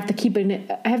 And so I have to keep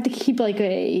like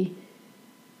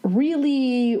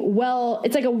really well,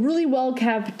 it's like a really well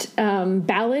kept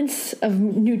balance of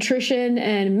nutrition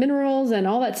and minerals and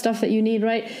all that stuff that you need,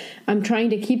 right? I'm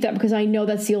trying to keep that because I know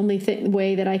that's the only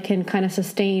way that I can kind of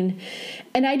sustain.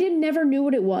 And I never knew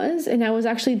what it was. And I was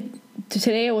actually,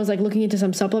 today I was like looking into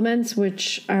some supplements,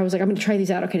 which I was like, I'm going to try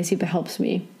these out, okay, to see if it helps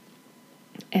me.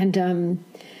 And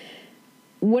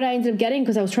what I ended up getting,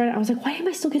 because I was like, why am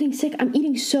I still getting sick? I'm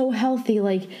eating so healthy.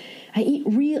 Like, I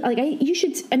eat you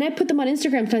should, and I put them on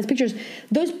Instagram, sometimes pictures.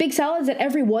 Those big salads that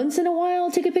every once in a while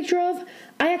I'll take a picture of,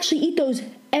 I actually eat those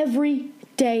every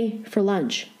day for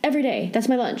lunch. Every day. That's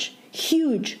my lunch.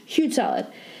 Huge salad.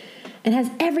 It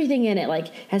has everything in it, like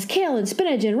has kale and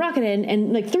spinach and rocket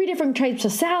and like 3 different types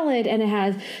of salad, and it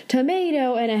has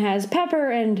tomato and it has pepper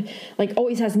and like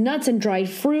always has nuts and dried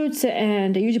fruits,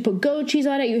 and I usually put goat cheese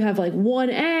on it. You have like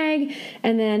 1 egg,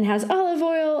 and then has olive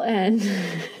oil and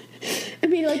I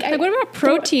mean, like what about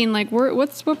protein? Like,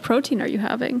 what protein are you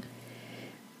having?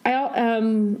 Well,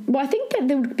 I think that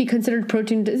they would be considered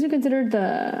protein. Isn't it considered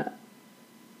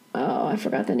I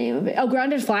forgot the name of it. Oh,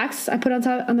 grounded flax. I put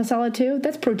on the salad too.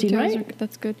 That's protein, right?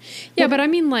 That's good. Yeah, but I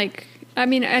know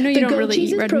you don't really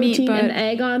eat red meat, but an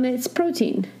egg on it's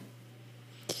protein.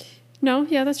 No,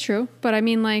 yeah, that's true. But I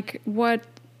mean, like, what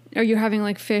are you having?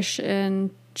 Like fish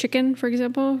and chicken, for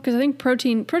example? Because I think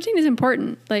protein is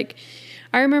important. Like,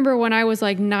 I remember when I was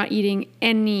like not eating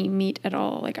any meat at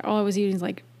all. Like all I was eating is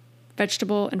like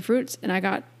vegetable and fruits, and I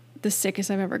got the sickest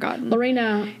I've ever gotten.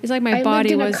 Lorena, it's like my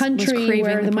body was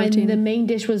craving the protein. The main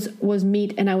dish was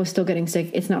meat, and I was still getting sick.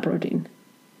 It's not protein.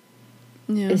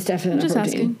 Yeah, it's definitely not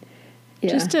protein.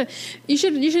 Asking. Yeah.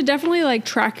 You should definitely like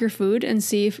track your food and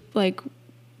see if like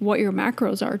what your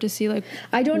macros are to see like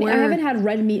I haven't had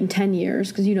red meat in 10 years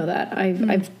because you know that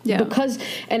because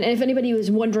and if anybody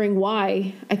was wondering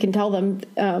why, I can tell them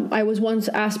I was once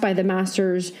asked by the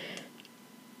masters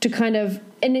to kind of,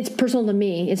 and it's personal to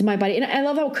me, it's my body, and I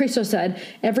love how Christo said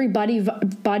every body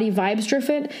vibes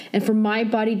different, and for my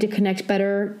body to connect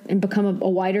better and become a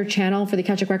wider channel for the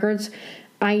Akashic Records,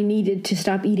 I needed to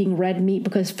stop eating red meat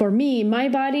because for me, my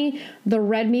body, the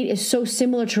red meat is so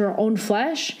similar to our own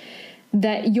flesh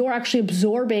that you're actually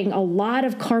absorbing a lot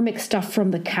of karmic stuff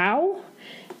from the cow,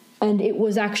 and it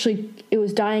was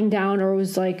dying down, or it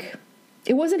was like,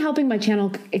 it wasn't helping my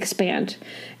channel expand,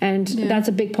 and that's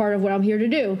a big part of what I'm here to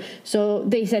do. So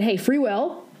they said, hey, free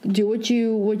will, do what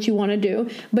you want to do,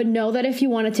 but know that if you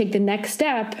want to take the next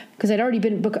step, because I've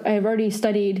already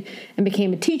studied and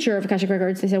became a teacher of Akashic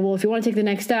Records, they said, well, if you want to take the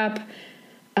next step,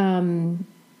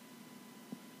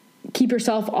 keep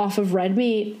yourself off of red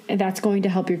meat, and that's going to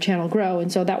help your channel grow.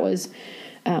 And so that was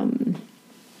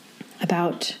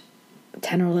about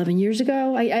 10 or 11 years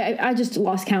ago. I just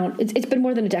lost count. It's been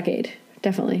more than a decade,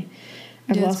 definitely.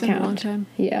 I've lost count. Been a long time.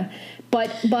 Yeah,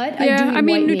 but yeah, I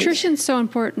mean, nutrition's so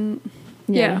important.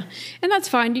 Yeah, and that's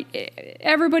fine.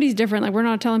 Everybody's different. Like, we're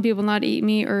not telling people not to eat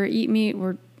meat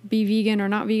or be vegan or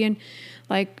not vegan.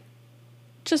 Like,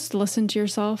 just listen to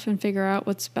yourself and figure out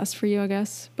what's best for you, I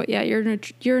guess. But yeah,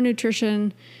 your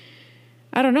nutrition,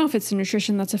 I don't know if it's the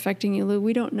nutrition that's affecting you, Lou.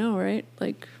 We don't know, right?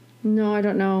 Like, no, I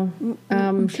don't know.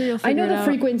 I'm sure you'll figure it out. I know the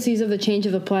frequencies of the change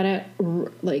of the planet,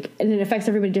 like, and it affects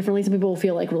everybody differently. Some people will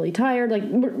feel like really tired,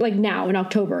 like now in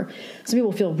October. Some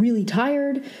people feel really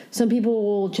tired. Some people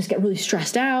will just get really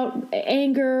stressed out,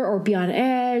 anger, or be on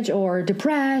edge, or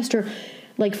depressed, or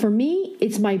like for me,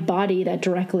 it's my body that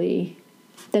directly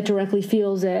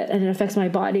feels it, and it affects my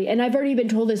body. And I've already been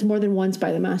told this more than once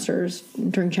by the masters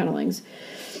during channelings.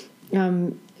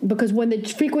 Because when the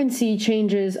frequency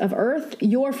changes of Earth,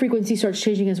 your frequency starts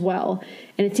changing as well.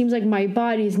 And it seems like my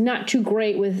body is not too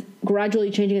great with gradually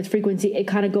changing its frequency. It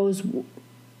kind of goes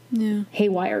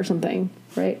haywire or something,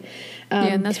 right?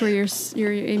 And that's where your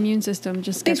immune system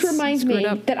just gets This reminds me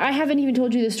up. that I haven't even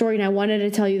told you this story, and I wanted to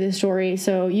tell you this story.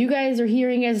 So you guys are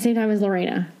hearing it at the same time as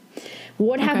Lorena.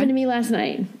 What happened to me last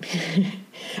night?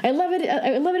 I levited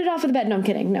it off of the bed. No, I'm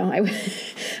kidding. No, I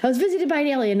was visited by an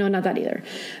alien. No, not that either.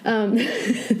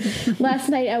 Last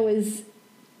night I was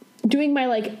doing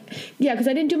my because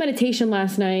I didn't do meditation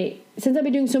last night. Since I've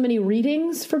been doing so many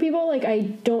readings for people, like I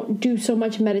don't do so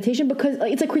much meditation because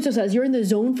it's like Christo says, you're in the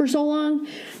zone for so long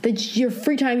that your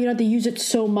free time, you don't have to use it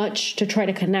so much to try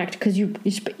to connect because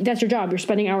that's your job. You're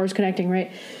spending hours connecting,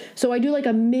 right? So I do like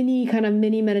a mini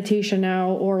meditation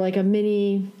now, or like a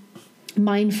mini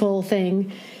mindful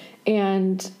thing.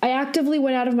 And I actively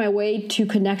went out of my way to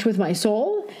connect with my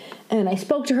soul, and I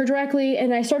spoke to her directly,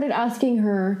 and I started asking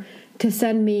her to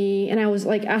send me, and I was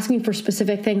like asking for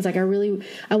specific things. Like I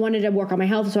wanted to work on my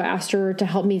health. So I asked her to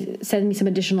help me, send me some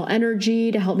additional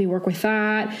energy to help me work with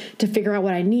that, to figure out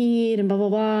what I need and blah, blah,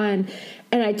 blah.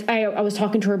 And I was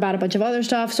talking to her about a bunch of other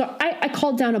stuff. So I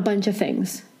called down a bunch of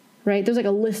things, right? There's like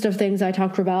a list of things I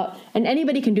talked to her about. And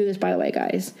anybody can do this, by the way,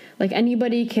 guys. Like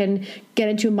anybody can get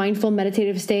into a mindful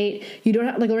meditative state. You don't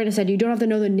have, like Lorena said, you don't have to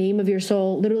know the name of your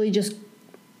soul. Literally just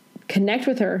connect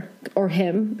with her or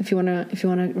him. If you want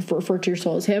to refer to your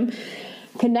soul as him,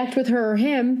 connect with her or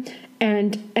him.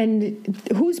 And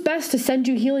who's best to send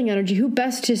you healing energy? Who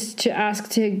best to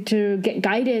ask to get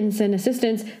guidance and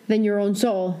assistance than your own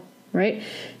soul? Right?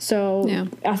 So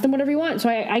ask them whatever you want. So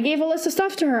I gave a list of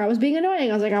stuff to her. I was being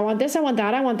annoying. I was like, I want this, I want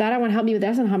that, I want that, I want to help me with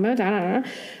this and help me with that.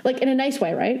 Like in a nice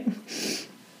way, right?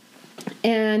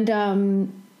 And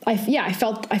I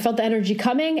felt the energy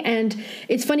coming. And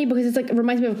it's funny because it's like, it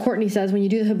reminds me of what Courtney says when you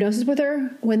do the hypnosis with her,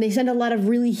 when they send a lot of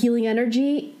really healing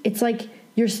energy, it's like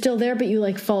you're still there, but you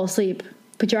like fall asleep,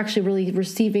 but you're actually really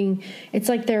receiving. It's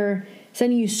like they're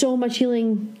sending you so much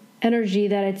healing energy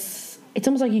that it's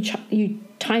almost like you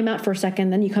time out for a second,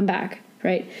 then you come back,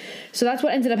 right? So that's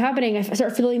what ended up happening. I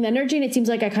started feeling the energy, and it seems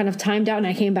like I kind of timed out and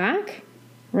I came back,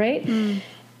 right? And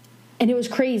it was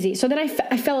crazy. So then I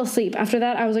fell asleep. After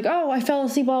that, I was like, I fell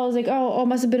asleep. I was like, it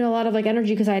must have been a lot of like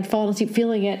energy because I had fallen asleep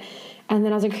feeling it. And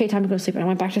then I was like, okay, time to go to sleep. And I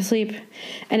went back to sleep.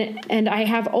 And I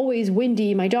have always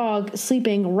Windy, my dog,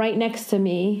 sleeping right next to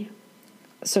me.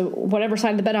 So whatever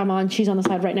side of the bed I'm on, she's on the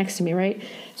side right next to me, right?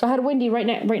 So I had Windy right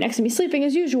next to me, sleeping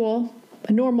as usual,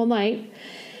 a normal night.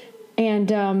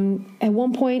 And at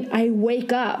one point, I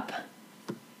wake up,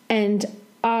 and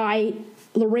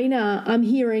Lorena, I'm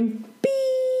hearing beep,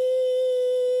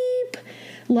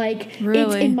 like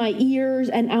it's in my ears,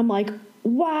 and I'm like,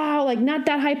 wow, like not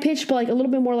that high pitched, but like a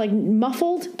little bit more like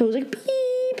muffled, but it was like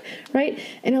beep, right?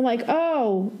 And I'm like,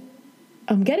 I'm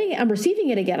receiving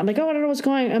it again. I'm like, I don't know what's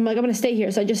going on. I'm like, I'm going to stay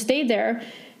here. So I just stayed there,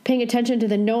 paying attention to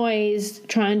the noise,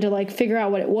 trying to like figure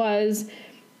out what it was.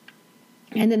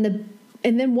 And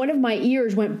then one of my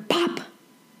ears went pop.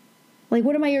 Like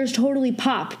one of my ears totally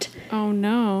popped. Oh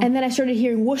no. And then I started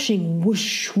hearing whooshing,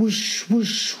 whoosh, whoosh,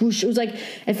 whoosh, whoosh. It was like,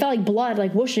 it felt like blood,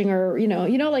 like whooshing, or,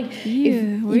 like if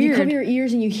you cover your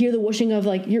ears and you hear the whooshing of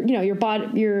like your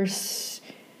body,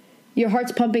 your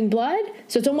heart's pumping blood.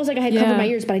 So it's almost like I had covered my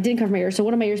ears, but I didn't cover my ears. So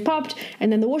one of my ears popped,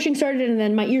 and then the whooshing started, and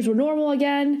then my ears were normal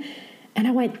again. And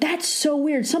I went, that's so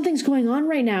weird. Something's going on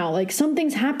right now. Like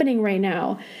something's happening right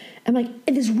now. I'm like,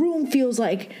 and this room feels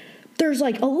like there's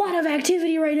like a lot of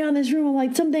activity right now in this room. I'm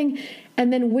like, something,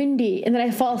 and then Windy, and then I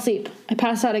fall asleep. I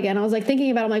pass out again. I was like thinking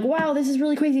about it. I'm like, wow, this is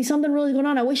really crazy. Something really going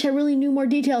on. I wish I really knew more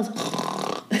details.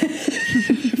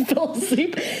 Fell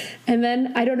asleep. And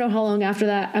then I don't know how long after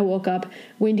that I woke up.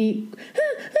 Windy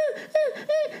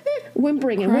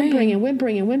whimpering and whimpering and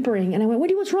whimpering and whimpering. And I went,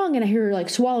 Windy, what's wrong? And I hear her like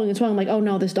swallowing and swallowing. I'm like, oh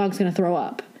no, this dog's going to throw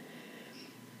up.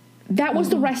 That was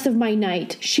the rest of my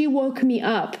night. She woke me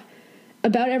up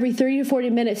about every 30 to 40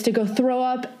 minutes to go throw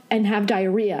up and have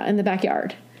diarrhea in the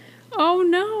backyard. Oh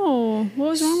no. What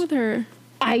was wrong with her?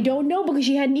 I don't know, because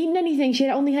she hadn't eaten anything. She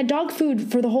had only had dog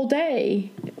food for the whole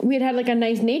day. We had like a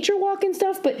nice nature walk and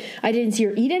stuff, but I didn't see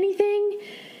her eat anything.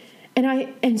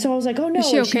 And so I was like, oh no. Is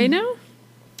she okay now?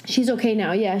 She's okay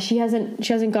now. Yeah. She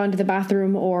hasn't gone to the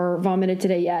bathroom or vomited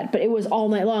today yet, but it was all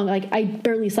night long. Like I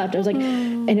barely slept. I was like,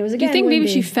 and it was again. You think maybe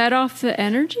she fed off the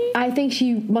energy? I think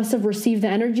she must have received the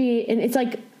energy. And it's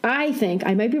like, I think,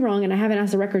 I might be wrong and I haven't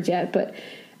asked the records yet, but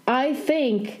I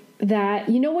think that,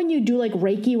 when you do like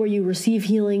Reiki where you receive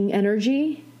healing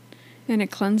energy and it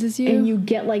cleanses you and you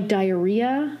get like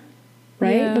diarrhea,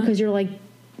 right? Yeah. Because you're like,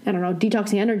 I don't know,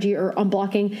 detoxing energy or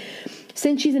unblocking.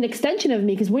 Since she's an extension of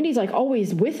me, because Windy's like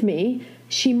always with me,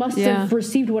 she must have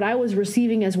received what I was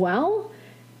receiving as well.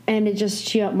 And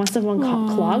she must have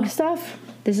unclogged stuff.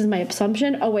 This is my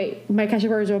assumption. Oh wait, my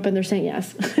categories are open. They're saying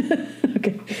yes.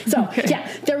 Okay. So yeah,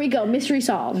 there we go. Mystery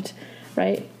solved,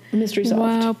 right? Mystery solved.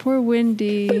 Wow, poor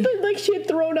Windy. But like she had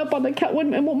thrown up on the couch.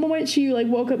 One moment she like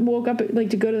woke up like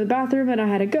to go to the bathroom, and I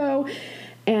had to go.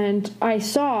 And I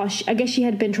saw, I guess she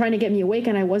had been trying to get me awake,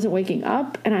 and I wasn't waking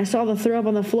up. And I saw the throw up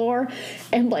on the floor,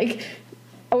 and like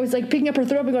I was like picking up her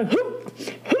throw up and going, hoop,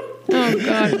 hoop. Oh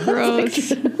God, gross.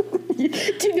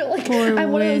 Do you know, like poor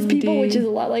I'm one of those people, Windy. which is a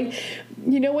lot like,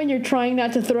 when you're trying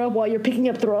not to throw up while you're picking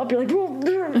up throw up, you're like, oh,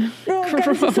 God, this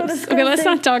is so disgusting. Okay, let's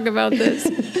not talk about this.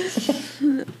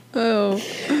 Oh,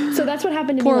 so that's what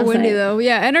happened to poor me last Windy night. though.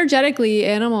 Yeah, energetically,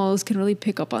 animals can really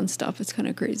pick up on stuff. It's kind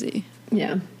of crazy.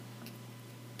 Yeah,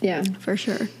 for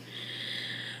sure.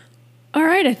 All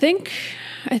right, I think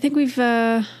we've.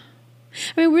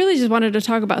 We really just wanted to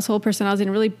talk about soul personality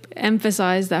and really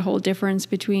emphasize that whole difference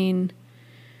between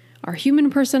our human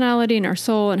personality and our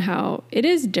soul, and how it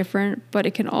is different, but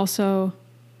it can also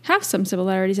have some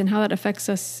similarities and how that affects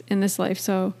us in this life.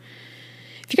 So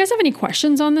if you guys have any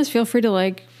questions on this, feel free to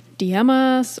like DM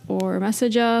us or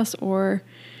message us or,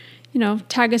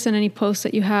 tag us in any posts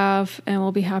that you have, and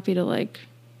we'll be happy to like,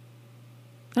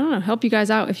 I don't know, help you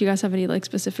guys out if you guys have any like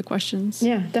specific questions.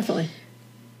 Yeah, definitely.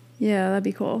 Yeah, that'd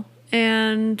be cool.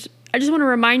 And I just want to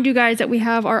remind you guys that we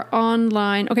have our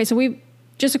online,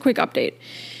 just a quick update.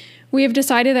 We have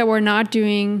decided that we're not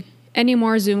doing any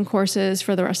more Zoom courses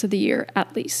for the rest of the year,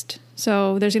 at least.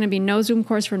 So there's going to be no Zoom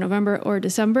course for November or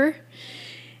December.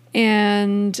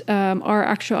 And our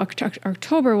actual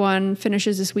October one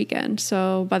finishes this weekend.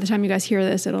 So by the time you guys hear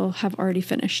this, it'll have already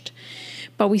finished.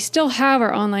 But we still have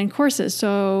our online courses.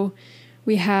 So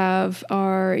we have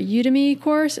our Udemy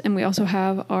course, and we also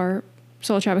have our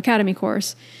Soul Tribe Academy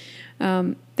course.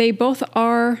 They both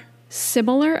are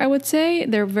similar, I would say.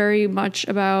 They're very much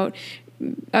about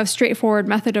a straightforward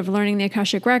method of learning the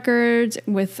Akashic Records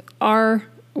with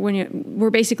we're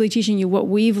basically teaching you what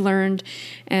we've learned,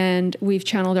 and we've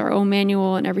channeled our own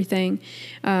manual and everything.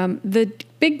 The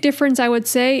big difference, I would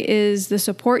say, is the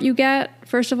support you get.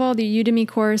 First of all, the Udemy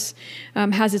course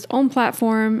has its own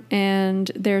platform, and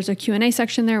there's a Q&A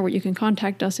section there where you can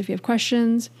contact us if you have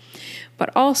questions. But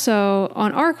also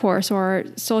on our course, or our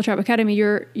Soul Tribe Academy,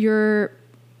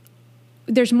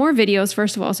 there's more videos,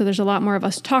 first of all, so there's a lot more of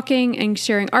us talking and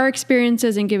sharing our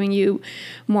experiences and giving you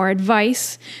more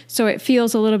advice. So it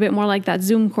feels a little bit more like that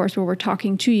Zoom course where we're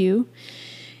talking to you.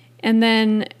 And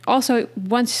then also,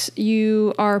 once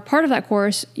you are part of that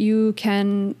course, you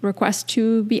can request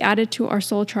to be added to our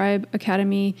Soul Tribe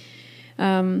Academy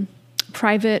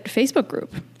private Facebook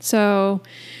group. So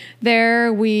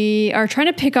there we are trying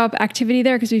to pick up activity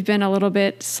there because we've been a little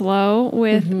bit slow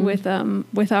with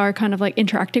our kind of like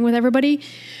interacting with everybody.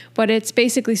 But it's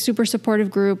basically super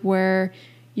supportive group where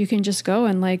you can just go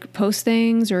and like post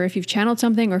things, or if you've channeled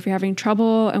something, or if you're having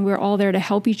trouble, and we're all there to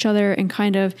help each other and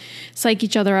kind of psych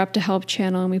each other up to help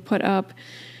channel. And we put up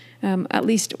at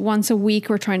least once a week,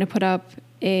 we're trying to put up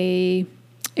a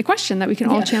question that we can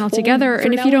all channel together.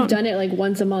 And if you don't, we've done it like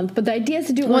once a month, but the idea is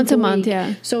to do it once a month.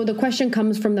 Yeah. So the question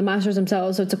comes from the masters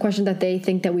themselves. So it's a question that they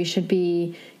think that we should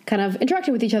be kind of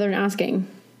interacting with each other and asking.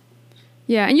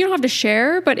 Yeah. And you don't have to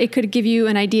share, but it could give you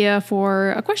an idea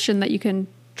for a question that you can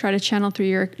try to channel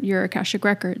through your Akashic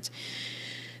Records.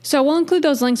 So we'll include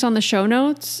those links on the show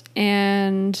notes.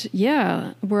 And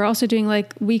yeah, we're also doing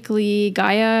like weekly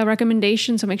Gaia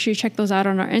recommendations. So make sure you check those out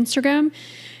on our Instagram.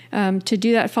 To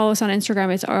do that, follow us on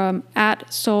Instagram. It's at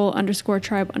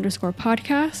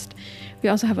soul_tribe_podcast. We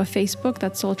also have a Facebook,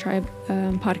 that's Soul Tribe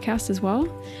Podcast as well.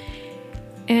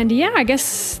 And yeah, I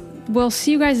guess we'll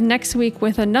see you guys next week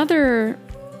with another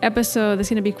episode that's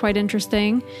going to be quite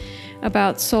interesting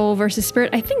about soul versus spirit.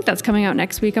 I think that's coming out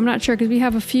next week. I'm not sure because we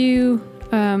have a few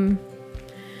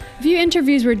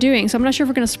interviews we're doing, so I'm not sure if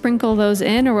we're going to sprinkle those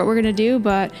in or what we're going to do,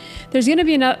 but there's going to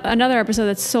be another episode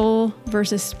that's soul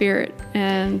versus spirit,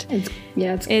 and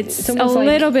it's a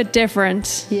little bit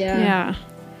different. Yeah,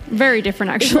 very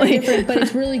different actually. It's very different, but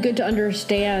it's really good to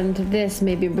understand this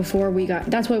maybe before we got.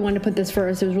 That's why I wanted to put this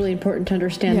first. It was really important to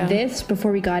understand this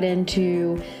before we got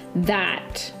into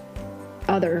that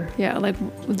other. Yeah, like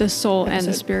the soul episode. And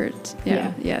the spirit.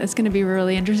 Yeah, it's going to be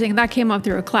really interesting. That came up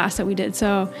through a class that we did,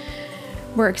 so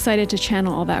we're excited to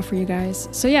channel all that for you guys.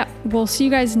 So yeah, we'll see you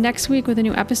guys next week with a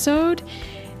new episode.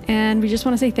 And we just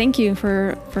want to say thank you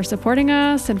for supporting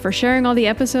us and for sharing all the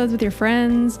episodes with your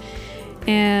friends.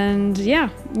 And yeah,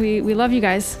 we love you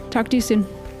guys. Talk to you soon.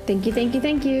 Thank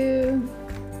you.